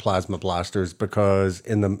know that they're plasma blasters because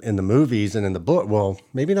in the movies and in the book, well,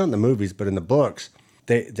 maybe not in the movies, but in the books,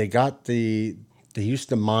 they used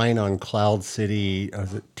to mine on Cloud City,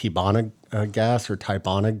 is it Tibana gas or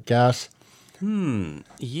Tibana gas?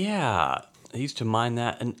 Yeah, I used to mine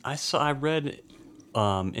that, and I read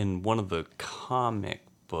in one of the comic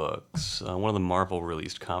books, one of the Marvel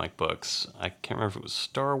released comic books. I can't remember if it was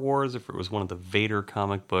Star Wars, if it was one of the Vader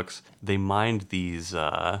comic books. They mined these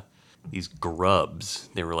grubs.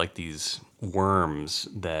 They were like these worms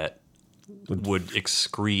that would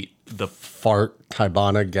excrete the fart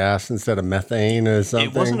Tibana gas instead of methane or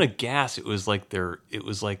something. It wasn't a gas. It was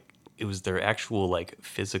their actual like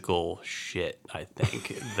physical shit, I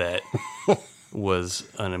think, that was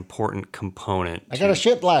an important component. I got a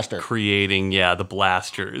shit blaster. Creating, the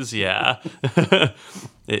blasters, yeah.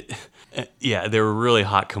 They were a really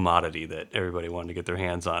hot commodity that everybody wanted to get their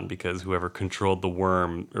hands on because whoever controlled the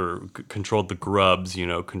worm or controlled the grubs,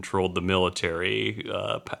 controlled the military,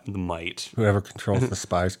 the might. Whoever controls the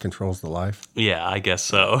spice controls the life. Yeah, I guess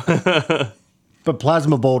so. But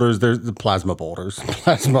plasma boulders, there's the plasma boulders.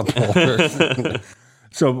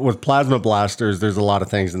 So with plasma blasters, there's a lot of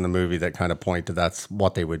things in the movie that kind of point to that's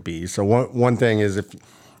what they would be. So one thing is if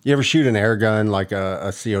you ever shoot an air gun, like a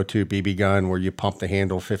CO2 BB gun, where you pump the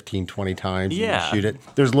handle 15, 20 times and you shoot it,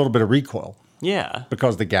 there's a little bit of recoil. Yeah.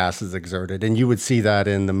 Because the gas is exerted. And you would see that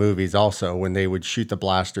in the movies also. When they would shoot the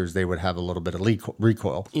blasters, they would have a little bit of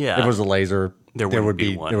recoil. Yeah. If it was a laser, there would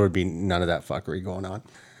be none of that fuckery going on.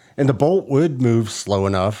 And the bolt would move slow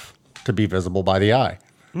enough to be visible by the eye.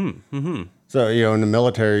 So, in the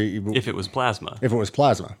military... If it was plasma. If it was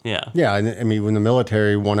plasma. Yeah. Yeah, and I mean, when the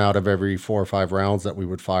military, 1 out of every 4 or 5 rounds that we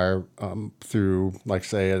would fire through, like,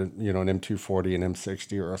 say, an M240, an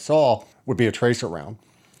M60, or a SAW would be a tracer round.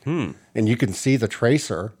 And you can see the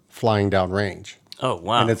tracer flying down range. Oh,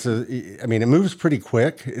 wow. And it moves pretty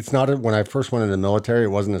quick. It's not, when I first went into the military, it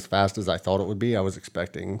wasn't as fast as I thought it would be. I was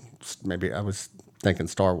thinking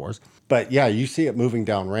Star Wars. But yeah, you see it moving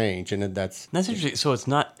down range, and that's interesting. So it's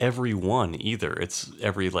not every one either. It's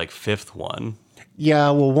every like 5th one.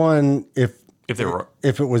 Yeah, well, one, if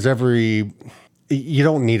it was every, you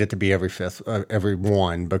don't need it to be every 5th, every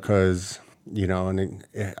one, because, and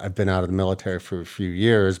I've been out of the military for a few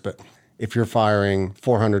years, but if you're firing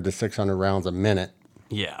 400 to 600 rounds a minute,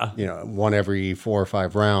 yeah, one every 4 or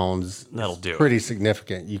 5 rounds, that'll do. Pretty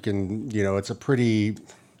significant. You can,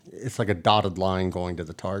 it's like a dotted line going to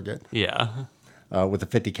the target. Yeah. With the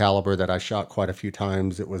 50 caliber that I shot quite a few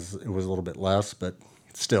times, it was a little bit less, but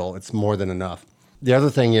still, it's more than enough. The other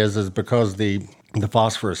thing is because the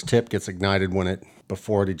phosphorus tip gets ignited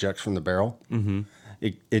before it ejects from the barrel,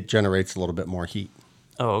 it generates a little bit more heat.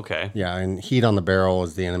 Oh, okay. Yeah, and heat on the barrel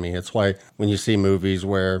is the enemy. It's why when you see movies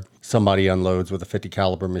where somebody unloads with a 50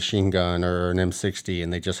 caliber machine gun or an M60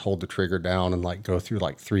 and they just hold the trigger down and go through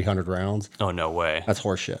 300 rounds. Oh, no way. That's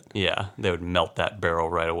horseshit. Yeah, they would melt that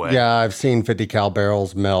barrel right away. Yeah, I've seen 50 cal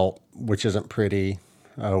barrels melt, which isn't pretty.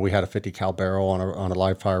 We had a 50 cal barrel on a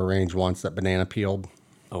live fire range once that banana peeled.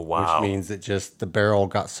 Oh, wow. Which means the barrel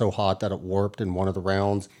got so hot that it warped in one of the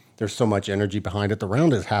rounds. There's so much energy behind it. The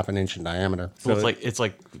round is 1/2 inch in diameter. So it's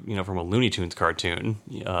like from a Looney Tunes cartoon.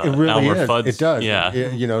 It really Elmer is. Fudd's, it does.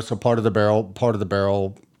 Yeah. So part of the barrel,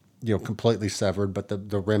 completely severed, but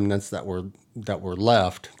the remnants that were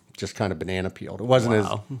left just kind of banana peeled. It wasn't as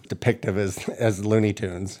depictive as Looney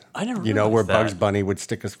Tunes. I never realized where that. Bugs Bunny would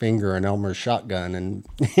stick his finger in Elmer's shotgun and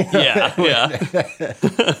yeah.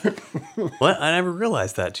 Well, I never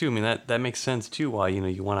realized that too. I mean, that makes sense too. Why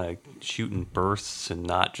you want to shoot in bursts and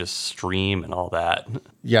not just stream and all that.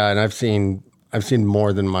 Yeah, and I've seen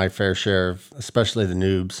more than my fair share of, especially the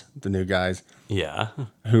noobs, the new guys. Yeah.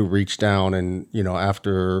 Who reach down and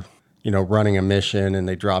after running a mission and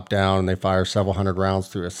they drop down and they fire several hundred rounds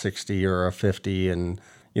through a 60 or a 50 and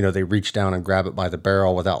they reach down and grab it by the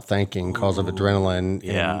barrel without thinking because of adrenaline.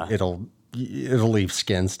 Yeah. And it'll leave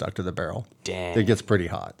skin stuck to the barrel. Dang. It gets pretty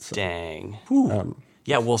hot. So. Dang.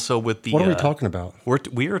 Yeah, well, so with the... What are we talking about?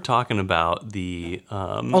 We are talking about the...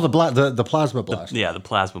 the plasma blast. The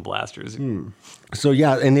plasma blasters. So,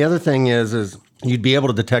 yeah, and the other thing is you'd be able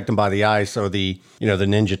to detect them by the eye. So the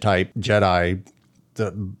ninja type Jedi,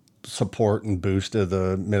 the support and boost of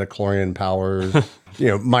the midichlorian powers,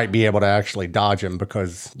 might be able to actually dodge them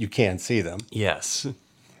because you can't see them. Yes.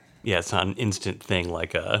 Yeah, it's not an instant thing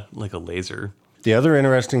like a laser. The other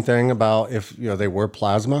interesting thing about if they were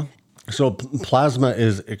plasma, so plasma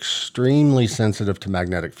is extremely sensitive to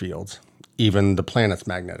magnetic fields, even the planet's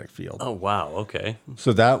magnetic field. Oh, wow, okay.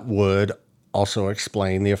 So that would also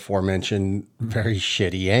explain the aforementioned very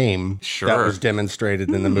shitty aim that was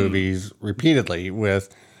demonstrated in the movies repeatedly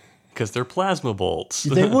with... Because they're plasma bolts.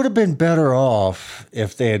 They would have been better off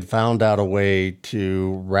if they had found out a way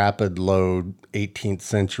to rapid load 18th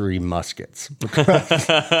century muskets.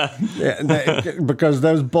 Because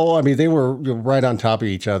those bolts, they were right on top of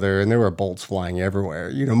each other and there were bolts flying everywhere.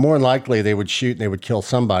 More than likely they would shoot and they would kill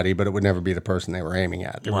somebody, but it would never be the person they were aiming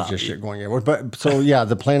at. There was just shit going everywhere. But so, yeah,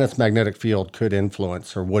 the planet's magnetic field could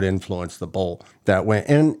influence or would influence the bolt that went.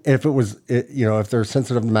 And if if they're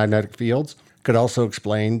sensitive to magnetic fields, could also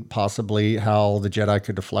explain possibly how the Jedi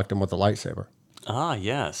could deflect them with a lightsaber. Ah,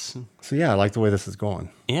 yes. So yeah, I like the way this is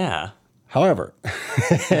going. Yeah. However,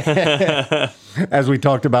 as we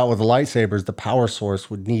talked about with the lightsabers, the power source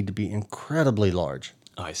would need to be incredibly large.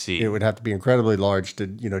 Oh, I see. It would have to be incredibly large to,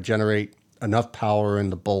 generate enough power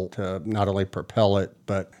in the bolt to not only propel it,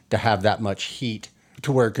 but to have that much heat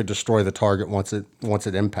to where it could destroy the target once it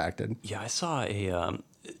impacted. Yeah, I saw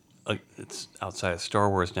it's outside of Star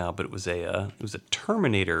Wars now, but it was a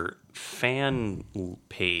Terminator fan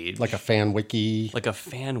page, like a fan wiki,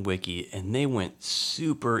 and they went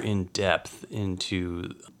super in depth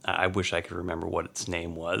into. I wish I could remember what its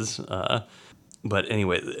name was, but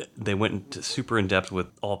anyway, they went into super in depth with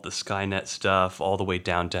all the Skynet stuff, all the way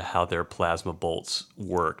down to how their plasma bolts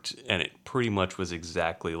worked, and it pretty much was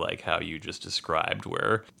exactly like how you just described,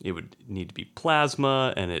 where it would need to be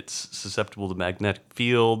plasma, and it's susceptible to magnetic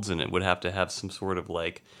fields, and it would have to have some sort of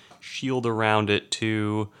shield around it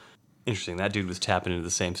too. Interesting. That dude was tapping into the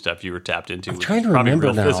same stuff you were tapped into. I'm trying to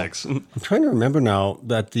remember now. Physics. I'm trying to remember now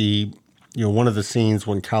that one of the scenes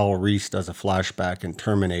when Kyle Reese does a flashback in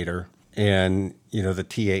Terminator. And, the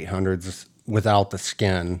T-800s without the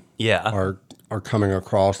skin Yeah. are coming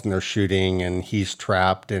across and they're shooting and he's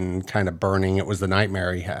trapped and kind of burning. It was the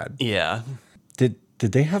nightmare he had. Yeah.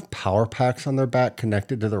 Did they have power packs on their back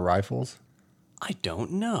connected to their rifles? I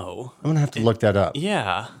don't know. I'm going to have to look that up.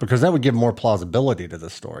 Yeah. Because that would give more plausibility to the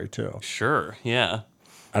story, too. Sure. Yeah.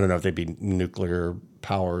 I don't know if they'd be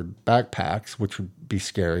nuclear-powered backpacks, which would be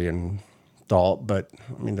scary and thought, but,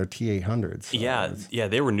 I mean, they're T-800s. So Yeah,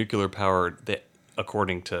 they were nuclear powered.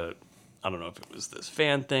 According to, I don't know if it was this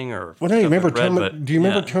fan thing or. Well, no, you remember do you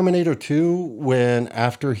remember yeah. Terminator 2 when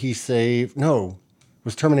after he saved? No, it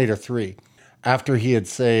was Terminator 3. After he had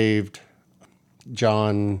saved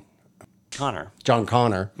John Connor.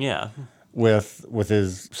 Yeah. With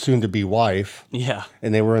his soon-to-be wife. Yeah.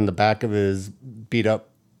 And they were in the back of his beat-up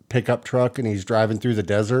pickup truck, and he's driving through the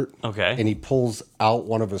desert. Okay. And he pulls out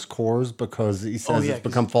one of his cores because he says it's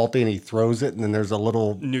become faulty, and he throws it, and then there's a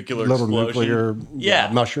nuclear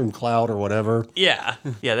mushroom cloud or whatever. Yeah.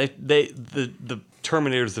 Yeah. The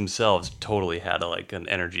Terminators themselves totally had an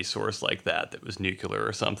energy source like that was nuclear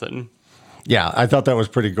or something. Yeah, I thought that was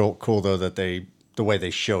pretty cool though that the way they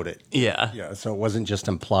showed it. Yeah. Yeah. So it wasn't just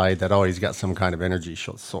implied that he's got some kind of energy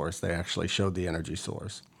source. They actually showed the energy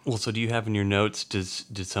source. Well, so do you have in your notes?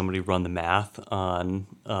 Did somebody run the math on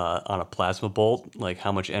a plasma bolt? Like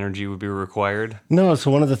how much energy would be required? No. So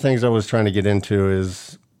one of the things I was trying to get into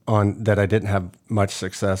is that I didn't have much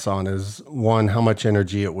success on is one, how much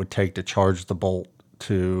energy it would take to charge the bolt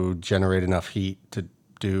to generate enough heat to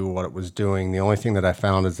do what it was doing. The only thing that I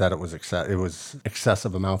found is that it was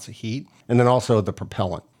excessive amounts of heat, and then also the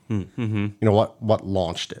propellant. Mm-hmm. You know what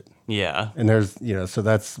launched it. Yeah. And there's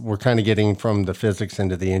so we're kind of getting from the physics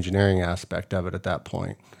into the engineering aspect of it at that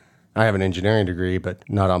point. I have an engineering degree, but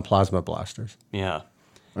not on plasma blasters. Yeah.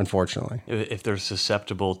 Unfortunately. If they're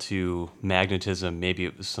susceptible to magnetism, maybe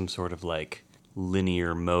it was some sort of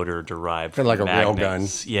linear motor derived from like a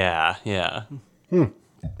magnets. railgun. Yeah. Yeah.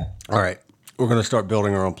 All right. We're going to start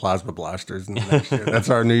building our own plasma blasters in the next year. That's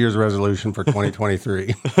our New Year's resolution for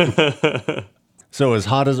 2023. So as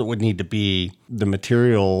hot as it would need to be, the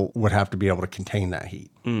material would have to be able to contain that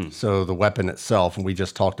heat. So the weapon itself, and we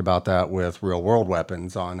just talked about that with real-world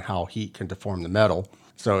weapons on how heat can deform the metal.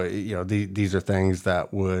 So, these are things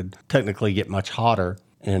that would technically get much hotter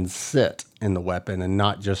and sit in the weapon and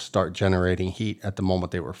not just start generating heat at the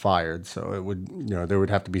moment they were fired. So it would, there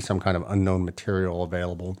would have to be some kind of unknown material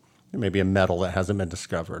available. Maybe a metal that hasn't been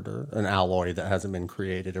discovered or an alloy that hasn't been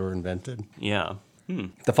created or invented. Yeah.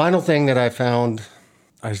 The final thing that I found,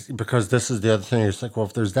 because this is the other thing, it's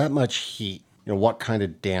if there's that much heat, what kind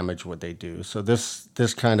of damage would they do? So this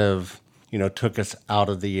kind of, took us out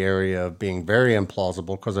of the area of being very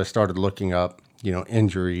implausible because I started looking up,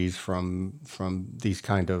 injuries from these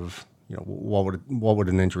kind of, what would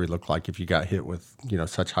an injury look like if you got hit with,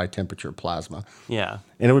 such high temperature plasma? Yeah.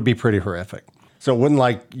 And it would be pretty horrific. So it wasn't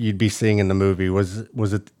like you'd be seeing in the movie. Was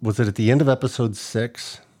it at the end of episode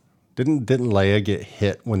 6? Didn't Leia get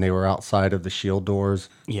hit when they were outside of the shield doors?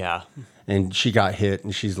 Yeah. And she got hit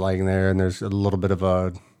and she's laying there and there's a little bit of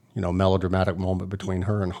a, melodramatic moment between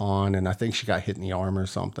her and Han, and I think she got hit in the arm or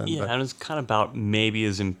something. Yeah, and it's kind of about maybe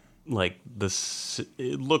it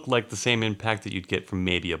looked like the same impact that you'd get from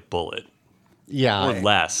maybe a bullet. Yeah. Or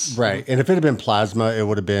less. Right. And if it had been plasma, it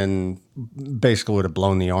would have been, basically would have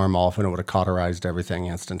blown the arm off and it would have cauterized everything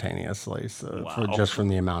instantaneously. So just from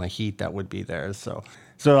the amount of heat that would be there. So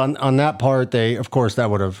on that part, that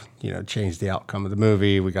would have, changed the outcome of the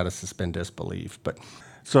movie. We got to suspend disbelief. But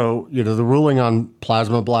so, the ruling on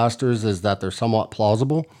plasma blasters is that they're somewhat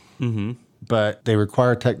plausible, but they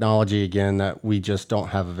require technology, again, that we just don't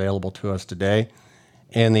have available to us today.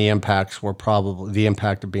 And the impacts were the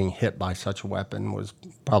impact of being hit by such a weapon was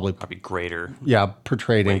probably greater. Yeah,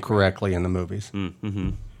 portrayed incorrectly in the movies. Mm-hmm.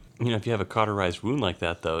 If you have a cauterized wound like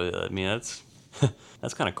that, though, I mean, that's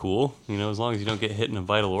kind of cool. As long as you don't get hit in a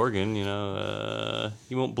vital organ,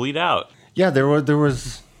 you won't bleed out. Yeah, there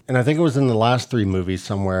was, and I think it was in the last 3 movies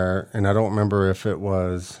somewhere, and I don't remember who it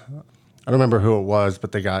was,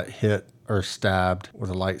 but they got hit or stabbed with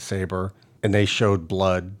a lightsaber, and they showed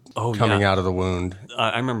blood coming out of the wound.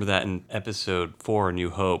 I remember that in episode 4, A New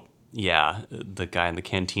Hope. Yeah, the guy in the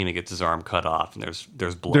cantina gets his arm cut off, and there's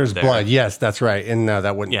blood. There's blood. Yes, that's right. And no,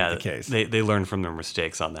 that wouldn't be the case. They learned from their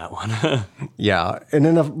mistakes on that one. Yeah, and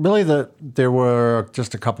then there were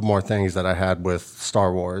just a couple more things that I had with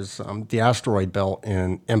Star Wars. The asteroid belt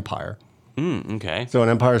in Empire. Okay. So in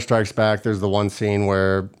Empire Strikes Back, there's the one scene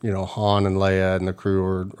where Han and Leia and the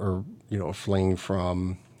crew are fleeing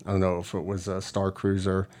from, I don't know if it was a Star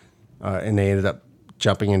Cruiser, and they ended up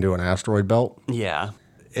jumping into an asteroid belt. Yeah.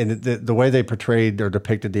 And the way they portrayed or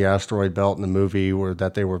depicted the asteroid belt in the movie were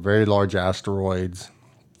that they were very large asteroids,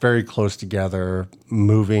 very close together,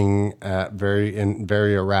 moving at very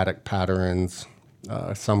erratic patterns,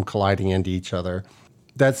 some colliding into each other.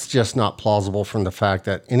 That's just not plausible from the fact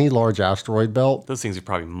that any large asteroid belt, Those things are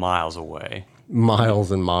probably miles away.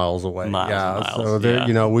 miles and miles away. Miles and miles, So there, yeah.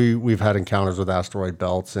 you know, we've had encounters with asteroid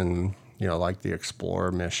belts, and you know, like the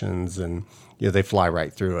Explorer missions, and you know, they fly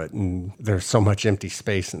right through it, and there's so much empty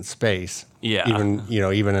space in space. Yeah.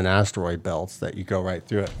 Even in asteroid belts that you go right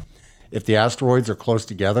through it. If the asteroids are close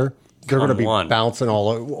together, they're going to be bouncing all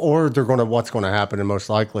over, or what's going to happen, and most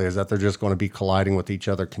likely is that they're just going to be colliding with each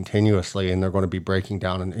other continuously, and they're going to be breaking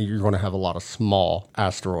down, and you're going to have a lot of small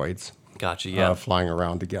asteroids. Gotcha. Yeah. Flying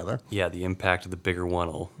around together. Yeah. The impact of the bigger one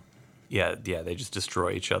will. Yeah. They just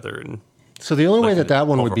destroy each other. And So the only way that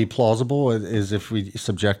one would be plausible is if we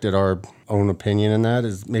subjected our own opinion in that,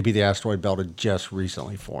 is maybe the asteroid belt had just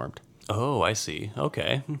recently formed. Oh, I see.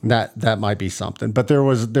 Okay. That might be something. But there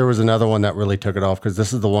was another one that really took it off, because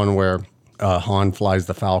this is the one where Han flies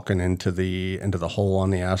the Falcon into the hole on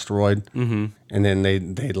the asteroid, and then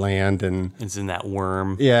they land, and It's in that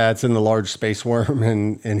worm. yeah, it's in the large space worm,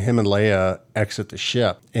 and him and Leia exit the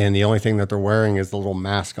ship, and the only thing that they're wearing is the little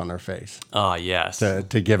mask on their face Ah, yes.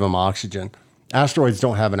 to give them oxygen. Asteroids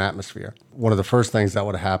don't have an atmosphere. One of the first things that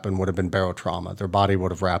would have happened would have been barotrauma. Their body would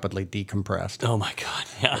have rapidly decompressed. Oh my God.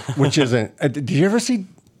 Yeah. Which isn't. Did you ever see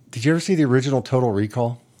the original Total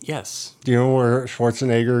Recall? Yes. Do you know where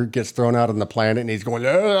Schwarzenegger gets thrown out on the planet and he's going?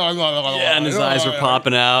 Yeah, and his eyes are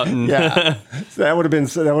popping out. And Yeah, so that would have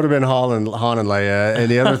been Han and Leia. And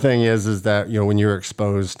the other thing is that, you know, when you're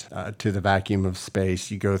exposed to the vacuum of space,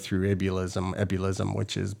 you go through ebulism,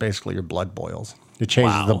 which is basically your blood boils. It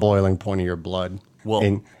changes the boiling point of your blood.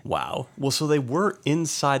 Well, wow. Well, so they were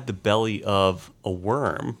inside the belly of a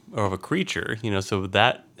worm or of a creature, you know, so would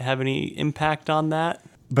that have any impact on that?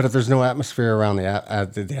 But if there's no atmosphere around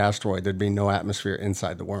the asteroid, there'd be no atmosphere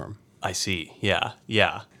inside the worm. I see. Yeah.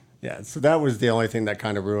 Yeah. Yeah, so that was the only thing that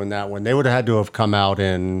kind of ruined that one. They would have had to have come out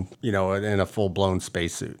in a full-blown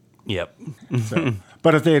spacesuit. Yep. So,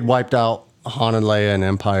 but if they had wiped out Han and Leia and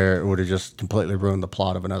Empire, it would have just completely ruined the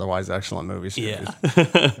plot of an otherwise excellent movie series.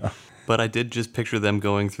 Yeah. But I did just picture them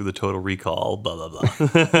going through the Total Recall, blah, blah, blah.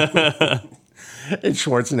 And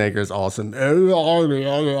Schwarzenegger is awesome.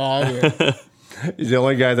 He's the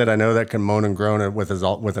only guy that I know that can moan and groan with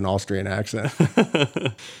an Austrian accent.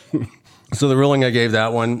 So the ruling I gave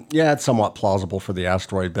that one, yeah, it's somewhat plausible for the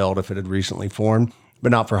asteroid belt if it had recently formed,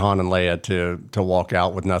 but not for Han and Leia to walk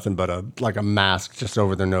out with nothing but a mask just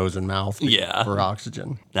over their nose and mouth for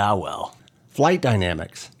oxygen. Ah, well. Flight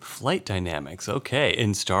dynamics. Flight dynamics, okay,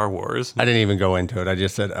 in Star Wars. I didn't even go into it. I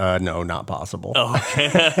just said, no, not possible. Oh,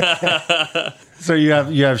 okay. So you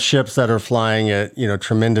have ships that are flying at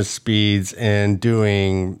tremendous speeds and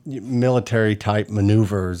doing military type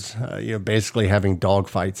maneuvers. Basically having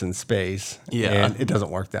dogfights in space. Yeah, and it doesn't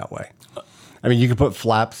work that way. I mean, you can put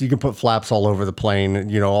flaps. You can put flaps all over the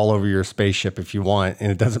plane. All over your spaceship if you want,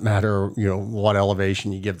 and it doesn't matter. What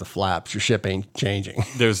elevation you give the flaps. Your ship ain't changing.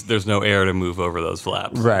 There's no air to move over those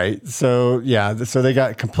flaps. Right. So yeah. So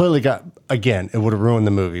they completely got. Again, it would have ruined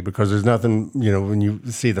the movie because there's nothing. When you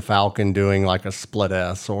see the Falcon doing like a split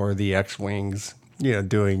S or the X-wings,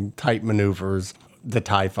 doing tight maneuvers. The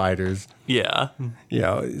TIE fighters. Yeah.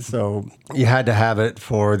 So you had to have it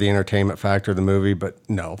for the entertainment factor of the movie, but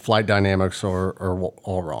no, flight dynamics are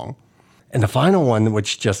all wrong. And the final one,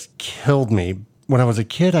 which just killed me, when I was a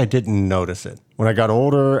kid, I didn't notice it. When I got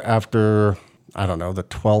older, after, I don't know, the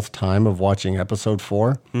 12th time of watching episode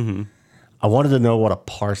 4, I wanted to know what a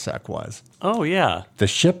parsec was. Oh, yeah. The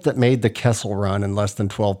ship that made the Kessel Run in less than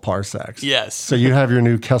 12 parsecs. Yes. So you have your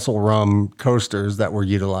new Kessel Rum coasters that we're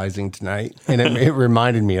utilizing tonight. And it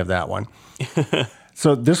reminded me of that one.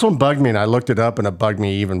 So this one bugged me, and I looked it up, and it bugged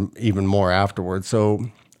me even more afterwards. So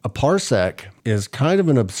a parsec is kind of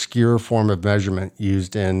an obscure form of measurement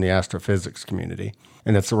used in the astrophysics community.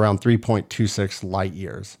 And it's around 3.26 light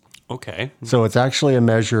years. Okay. So it's actually a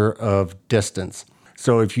measure of distance.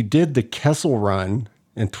 So if you did the Kessel Run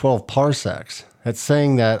in 12 parsecs, that's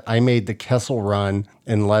saying that I made the Kessel Run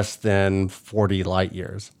in less than 40 light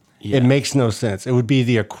years. Yeah. It makes no sense. It would be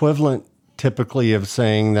the equivalent typically of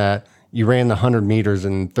saying that you ran the 100 meters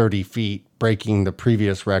in 30 feet, breaking the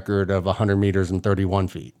previous record of 100 meters in 31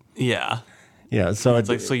 feet. Yeah. Yeah. So it's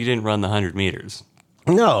like, so you didn't run the 100 meters.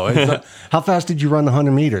 No. How fast did you run the 100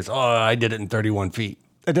 meters? Oh, I did it in 31 feet.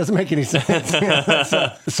 It doesn't make any sense.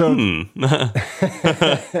 I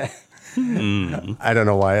don't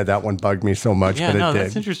know why that one bugged me so much, but it did.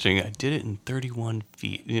 That's interesting. I did it in 31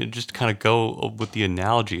 feet. Just kind of go with the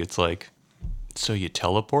analogy. It's like, So you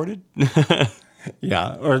teleported?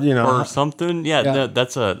 Yeah, or or something? Yeah, Yeah.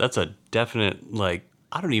 that's a definite, like,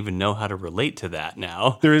 I don't even know how to relate to that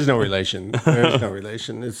now. there is no relation. There is no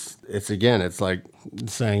relation. It's again, it's like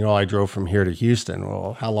saying, "Oh, I drove from here to Houston."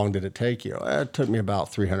 Well, how long did it take you? It took me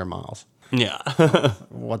about 300 miles. Yeah.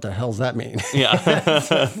 What the hell's that mean? Yeah.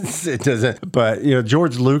 It doesn't. But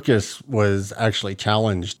George Lucas was actually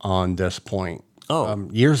challenged on this point. Oh.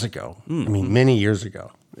 Years ago. I mean, many years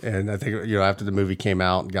ago. And I think after the movie came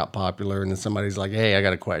out and got popular, and then somebody's like, "Hey, I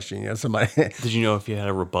got a question." Somebody. Did you know if you had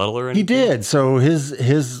a rebuttal or anything? He did. So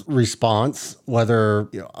his response, whether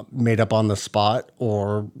made up on the spot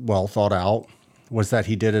or well thought out, was that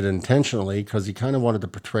he did it intentionally because he kind of wanted to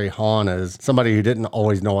portray Han as somebody who didn't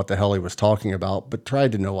always know what the hell he was talking about, but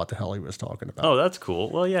tried to know what the hell he was talking about. Oh, that's cool.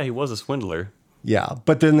 Well, yeah, he was a swindler. Yeah,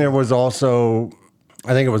 but then there was also,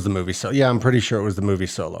 I think it was the movie. So yeah, I'm pretty sure it was the movie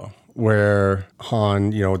Solo, where Han,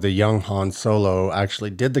 the young Han Solo actually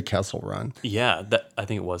did the Kessel Run. Yeah, I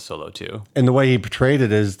think it was Solo too. And the way he portrayed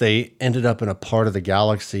it is they ended up in a part of the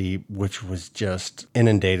galaxy which was just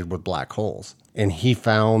inundated with black holes. And he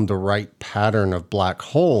found the right pattern of black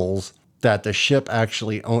holes that the ship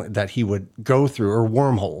actually, that he would go through, or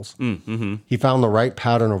wormholes. Mm-hmm. He found the right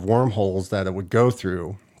pattern of wormholes that it would go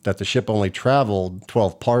through, that the ship only traveled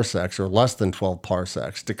 12 parsecs or less than 12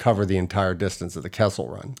 parsecs to cover the entire distance of the Kessel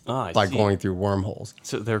Run by going through wormholes.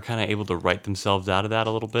 So they're kind of able to write themselves out of that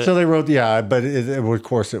a little bit? So they wrote, yeah, but of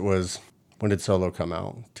course it was, when did Solo come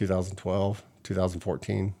out? 2012,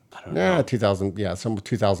 2014? I don't know.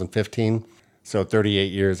 2015. So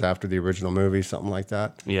 38 years after the original movie, something like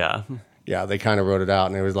that. Yeah. Yeah, they kind of wrote it out,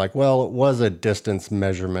 and it was like, well, it was a distance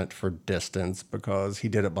measurement for distance because he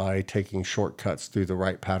did it by taking shortcuts through the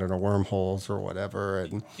right pattern of wormholes or whatever.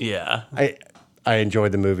 And Yeah. I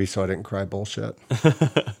enjoyed the movie, so I didn't cry bullshit.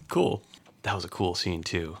 Cool. That was a cool scene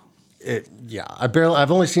too.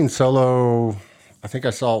 I've only seen Solo. I think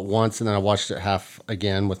I saw it once, and then I watched it half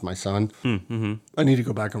again with my son. Mm-hmm. I need to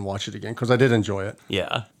go back and watch it again because I did enjoy it.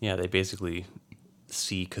 Yeah. Yeah, they basically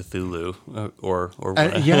see Cthulhu or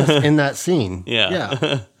yes, in that scene.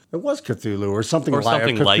 Yeah. It was Cthulhu or something like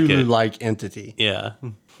something a like it. Cthulhu-like entity. Yeah.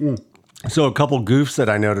 So a couple goofs that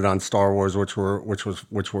I noted on Star Wars, which were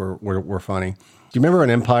funny. Do you remember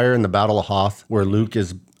in Empire in the Battle of Hoth where Luke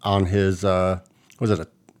is on his was it a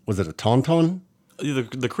tauntaun?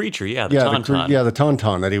 The creature, yeah, the tauntaun. The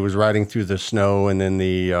tauntaun that he was riding through the snow, and then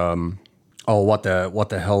the what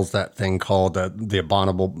the hell's that thing called? The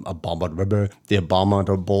abominable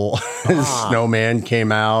snowman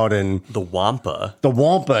came out, and The Wampa. the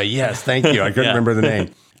Wampa. Yes, thank you. I couldn't Yeah. remember the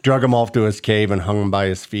name. Drug him off to his cave and hung him by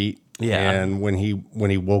his feet. Yeah. And when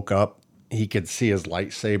he woke up, he could see his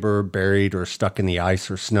lightsaber buried or stuck in the ice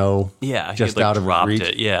or snow. Yeah, just he, like, out of dropped reach.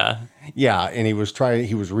 it. Yeah. Yeah, and he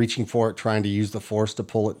was reaching for it, trying to use the Force to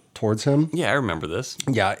pull it towards him. Yeah, I remember this.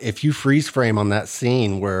 Yeah, if you freeze frame on that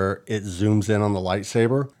scene where it zooms in on the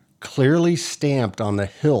lightsaber, clearly stamped on the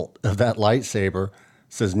hilt of that lightsaber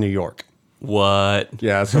says New York. What?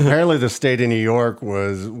 Yeah, so apparently the state of New York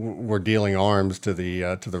were dealing arms to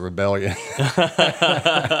the rebellion.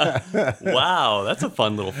 Wow, that's a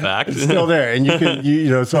fun little fact. It's still there, and you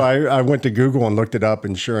can So I went to Google and looked it up,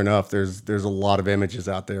 and sure enough, there's a lot of images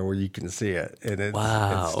out there where you can see it, and it's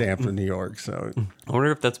stamped in New York. So I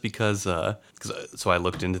wonder if that's because so I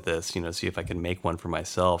looked into this, see if I can make one for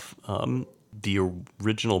myself. The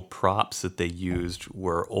original props that they used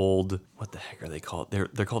were old. What the heck are they called?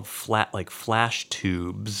 They're called flash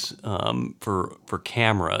tubes for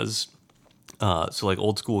cameras. So like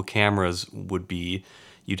old school cameras would be,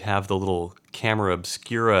 you'd have the little camera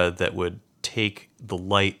obscura that would take the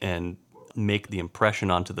light and make the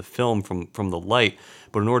impression onto the film from the light.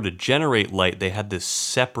 But in order to generate light, they had this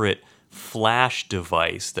separate flash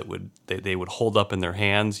device that they would hold up in their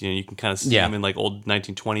hands. You can kind of see them in like old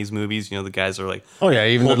 1920s movies. The guys are like, oh yeah,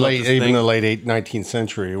 even the late 19th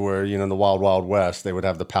century, where the Wild Wild West, they would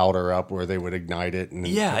have the powder up where they would ignite it. And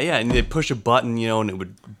and they'd push a button,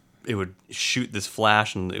 and it would shoot this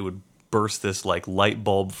flash, and it would burst this like light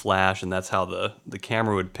bulb flash, and that's how the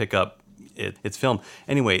camera would pick up its film.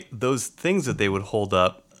 Anyway, those things that they would hold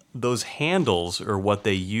up, those handles are what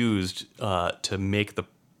they used to make the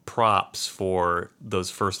props for those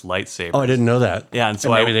first lightsabers. Oh, I didn't know that. Yeah, and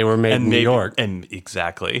so maybe they were made in New York. And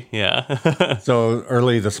exactly, yeah. So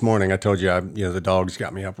early this morning, I told you, the dogs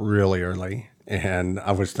got me up really early, and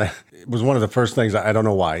it was one of the first things. I don't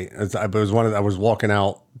know why. I was walking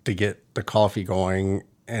out to get the coffee going,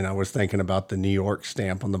 and I was thinking about the New York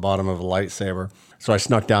stamp on the bottom of a lightsaber. So I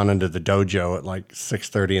snuck down into the dojo at like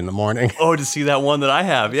 6:30 in the morning. Oh, to see that one that I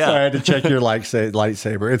have, yeah. So I had to check your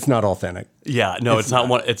lightsaber. It's not authentic. Yeah, no, it's not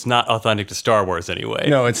one. It's not authentic to Star Wars anyway.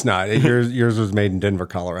 No, it's not. Yours was made in Denver,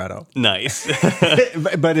 Colorado. Nice.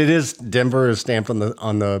 But it is Denver is stamped on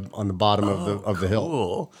the bottom of the hill.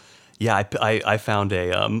 Cool. Yeah, I found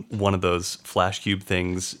a one of those flash cube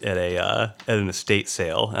things at an estate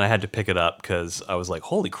sale, and I had to pick it up because I was like,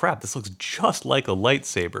 "Holy crap! This looks just like a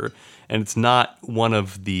lightsaber," and it's not one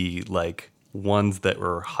of the like ones that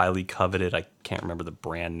were highly coveted. I can't remember the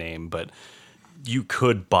brand name, but you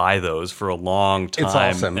could buy those for a long time. It's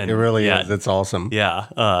awesome. And it really is. It's awesome. Yeah,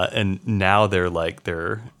 and now they're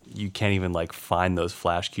you can't even like find those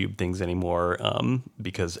flash cube things anymore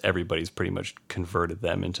because everybody's pretty much converted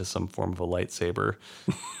them into some form of a lightsaber.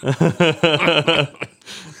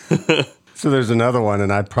 So there's another one,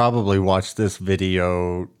 and I probably watched this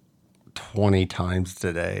video 20 times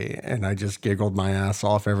today, and I just giggled my ass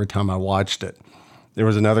off every time I watched it. There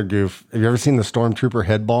was another goof. Have you ever seen the Stormtrooper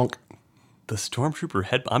head bonk? The Stormtrooper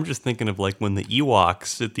head. I'm just thinking of like when the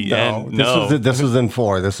Ewoks at the end. This was in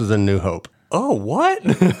 4. This was in New Hope. Oh, what?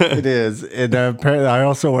 It is. And apparently, I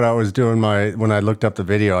also, when I was doing when I looked up the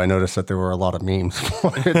video, I noticed that there were a lot of memes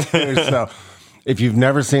for it too. So if you've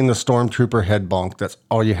never seen the Stormtrooper head bonk, that's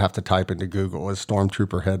all you have to type into Google is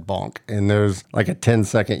Stormtrooper head bonk. And there's like a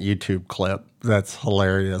 10-second YouTube clip that's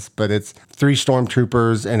hilarious. But it's 3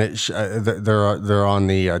 Stormtroopers, and they're on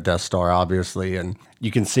the Death Star, obviously. And you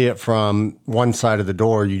can see it from one side of the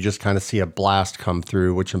door. You just kind of see a blast come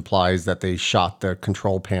through, which implies that they shot the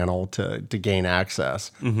control panel to gain access.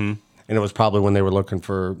 Mm-hmm. And it was probably when they were looking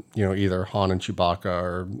for, either Han and Chewbacca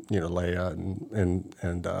or, Leia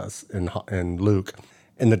and Luke.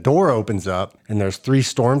 And the door opens up, and there's 3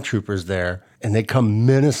 Stormtroopers there, and they come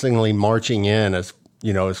menacingly marching in as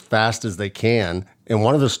fast as they can. And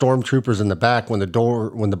one of the Stormtroopers in the back, when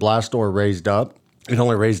the blast door raised up, it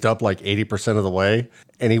only raised up like 80% of the way,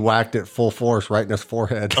 and he whacked it full force right in his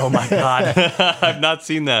forehead. Oh my God. I've not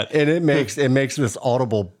seen that. And it makes this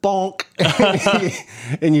audible bonk.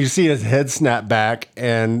 And you see his head snap back,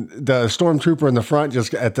 and the Stormtrooper in the front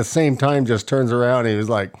just at the same time just turns around, and he was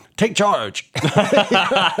like, "Take charge."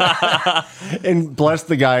 And bless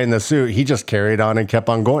the guy in the suit. He just carried on and kept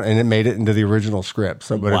on going, and it made it into the original script.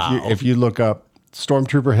 So, but wow. if you look up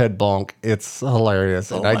Stormtrooper head bonk, it's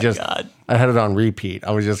hilarious. And God. I had it on repeat.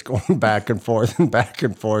 I was just going back and forth and back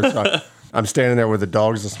and forth. So I'm standing there with the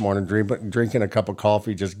dogs this morning, drinking a cup of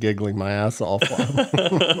coffee, just giggling my ass off.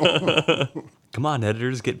 Come on,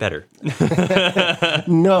 editors, get better.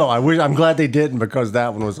 No, I'm glad they didn't, because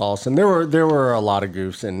that one was awesome. There were a lot of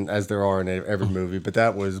goofs, and as there are in every movie, but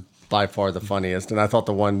that was by far the funniest. And I thought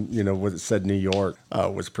the one, with it said New York,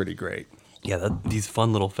 was pretty great. Yeah, these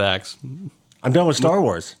fun little facts. I'm done with Star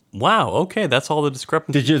Wars. Wow, okay, that's all the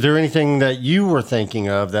discrepancy. Is there anything that you were thinking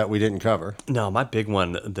of that we didn't cover? No, my big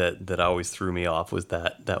one that always threw me off was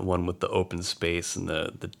that one with the open space and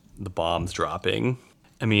the bombs dropping.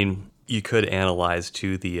 I mean, you could analyze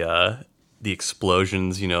too the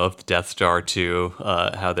explosions, of the Death Star too,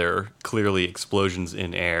 how they're clearly explosions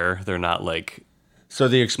in air. They're not like... So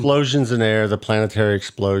the explosions in air, the planetary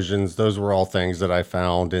explosions, those were all things that I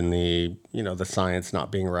found in the science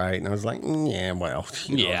not being right. And I was like,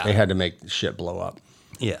 they had to make shit blow up.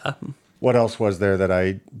 Yeah. What else was there that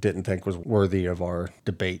I didn't think was worthy of our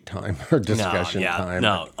debate time or discussion time?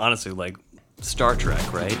 No, honestly, like Star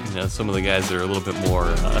Trek, right? Some of the guys that are a little bit more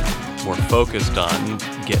focused on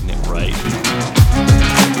getting it right.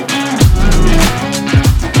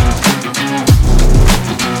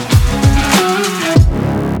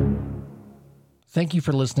 Thank you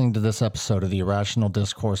for listening to this episode of the Irrational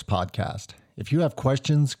Discourse podcast. If you have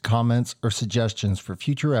questions, comments, or suggestions for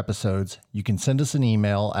future episodes, you can send us an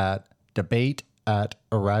email at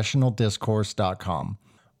debate@irrationaldiscourse.com,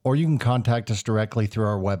 or you can contact us directly through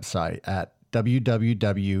our website at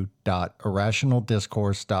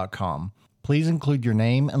www.irrationaldiscourse.com. Please include your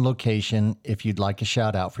name and location if you'd like a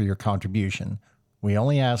shout out for your contribution. We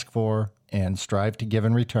only ask for and strive to give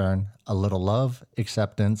in return a little love,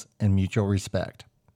 acceptance, and mutual respect.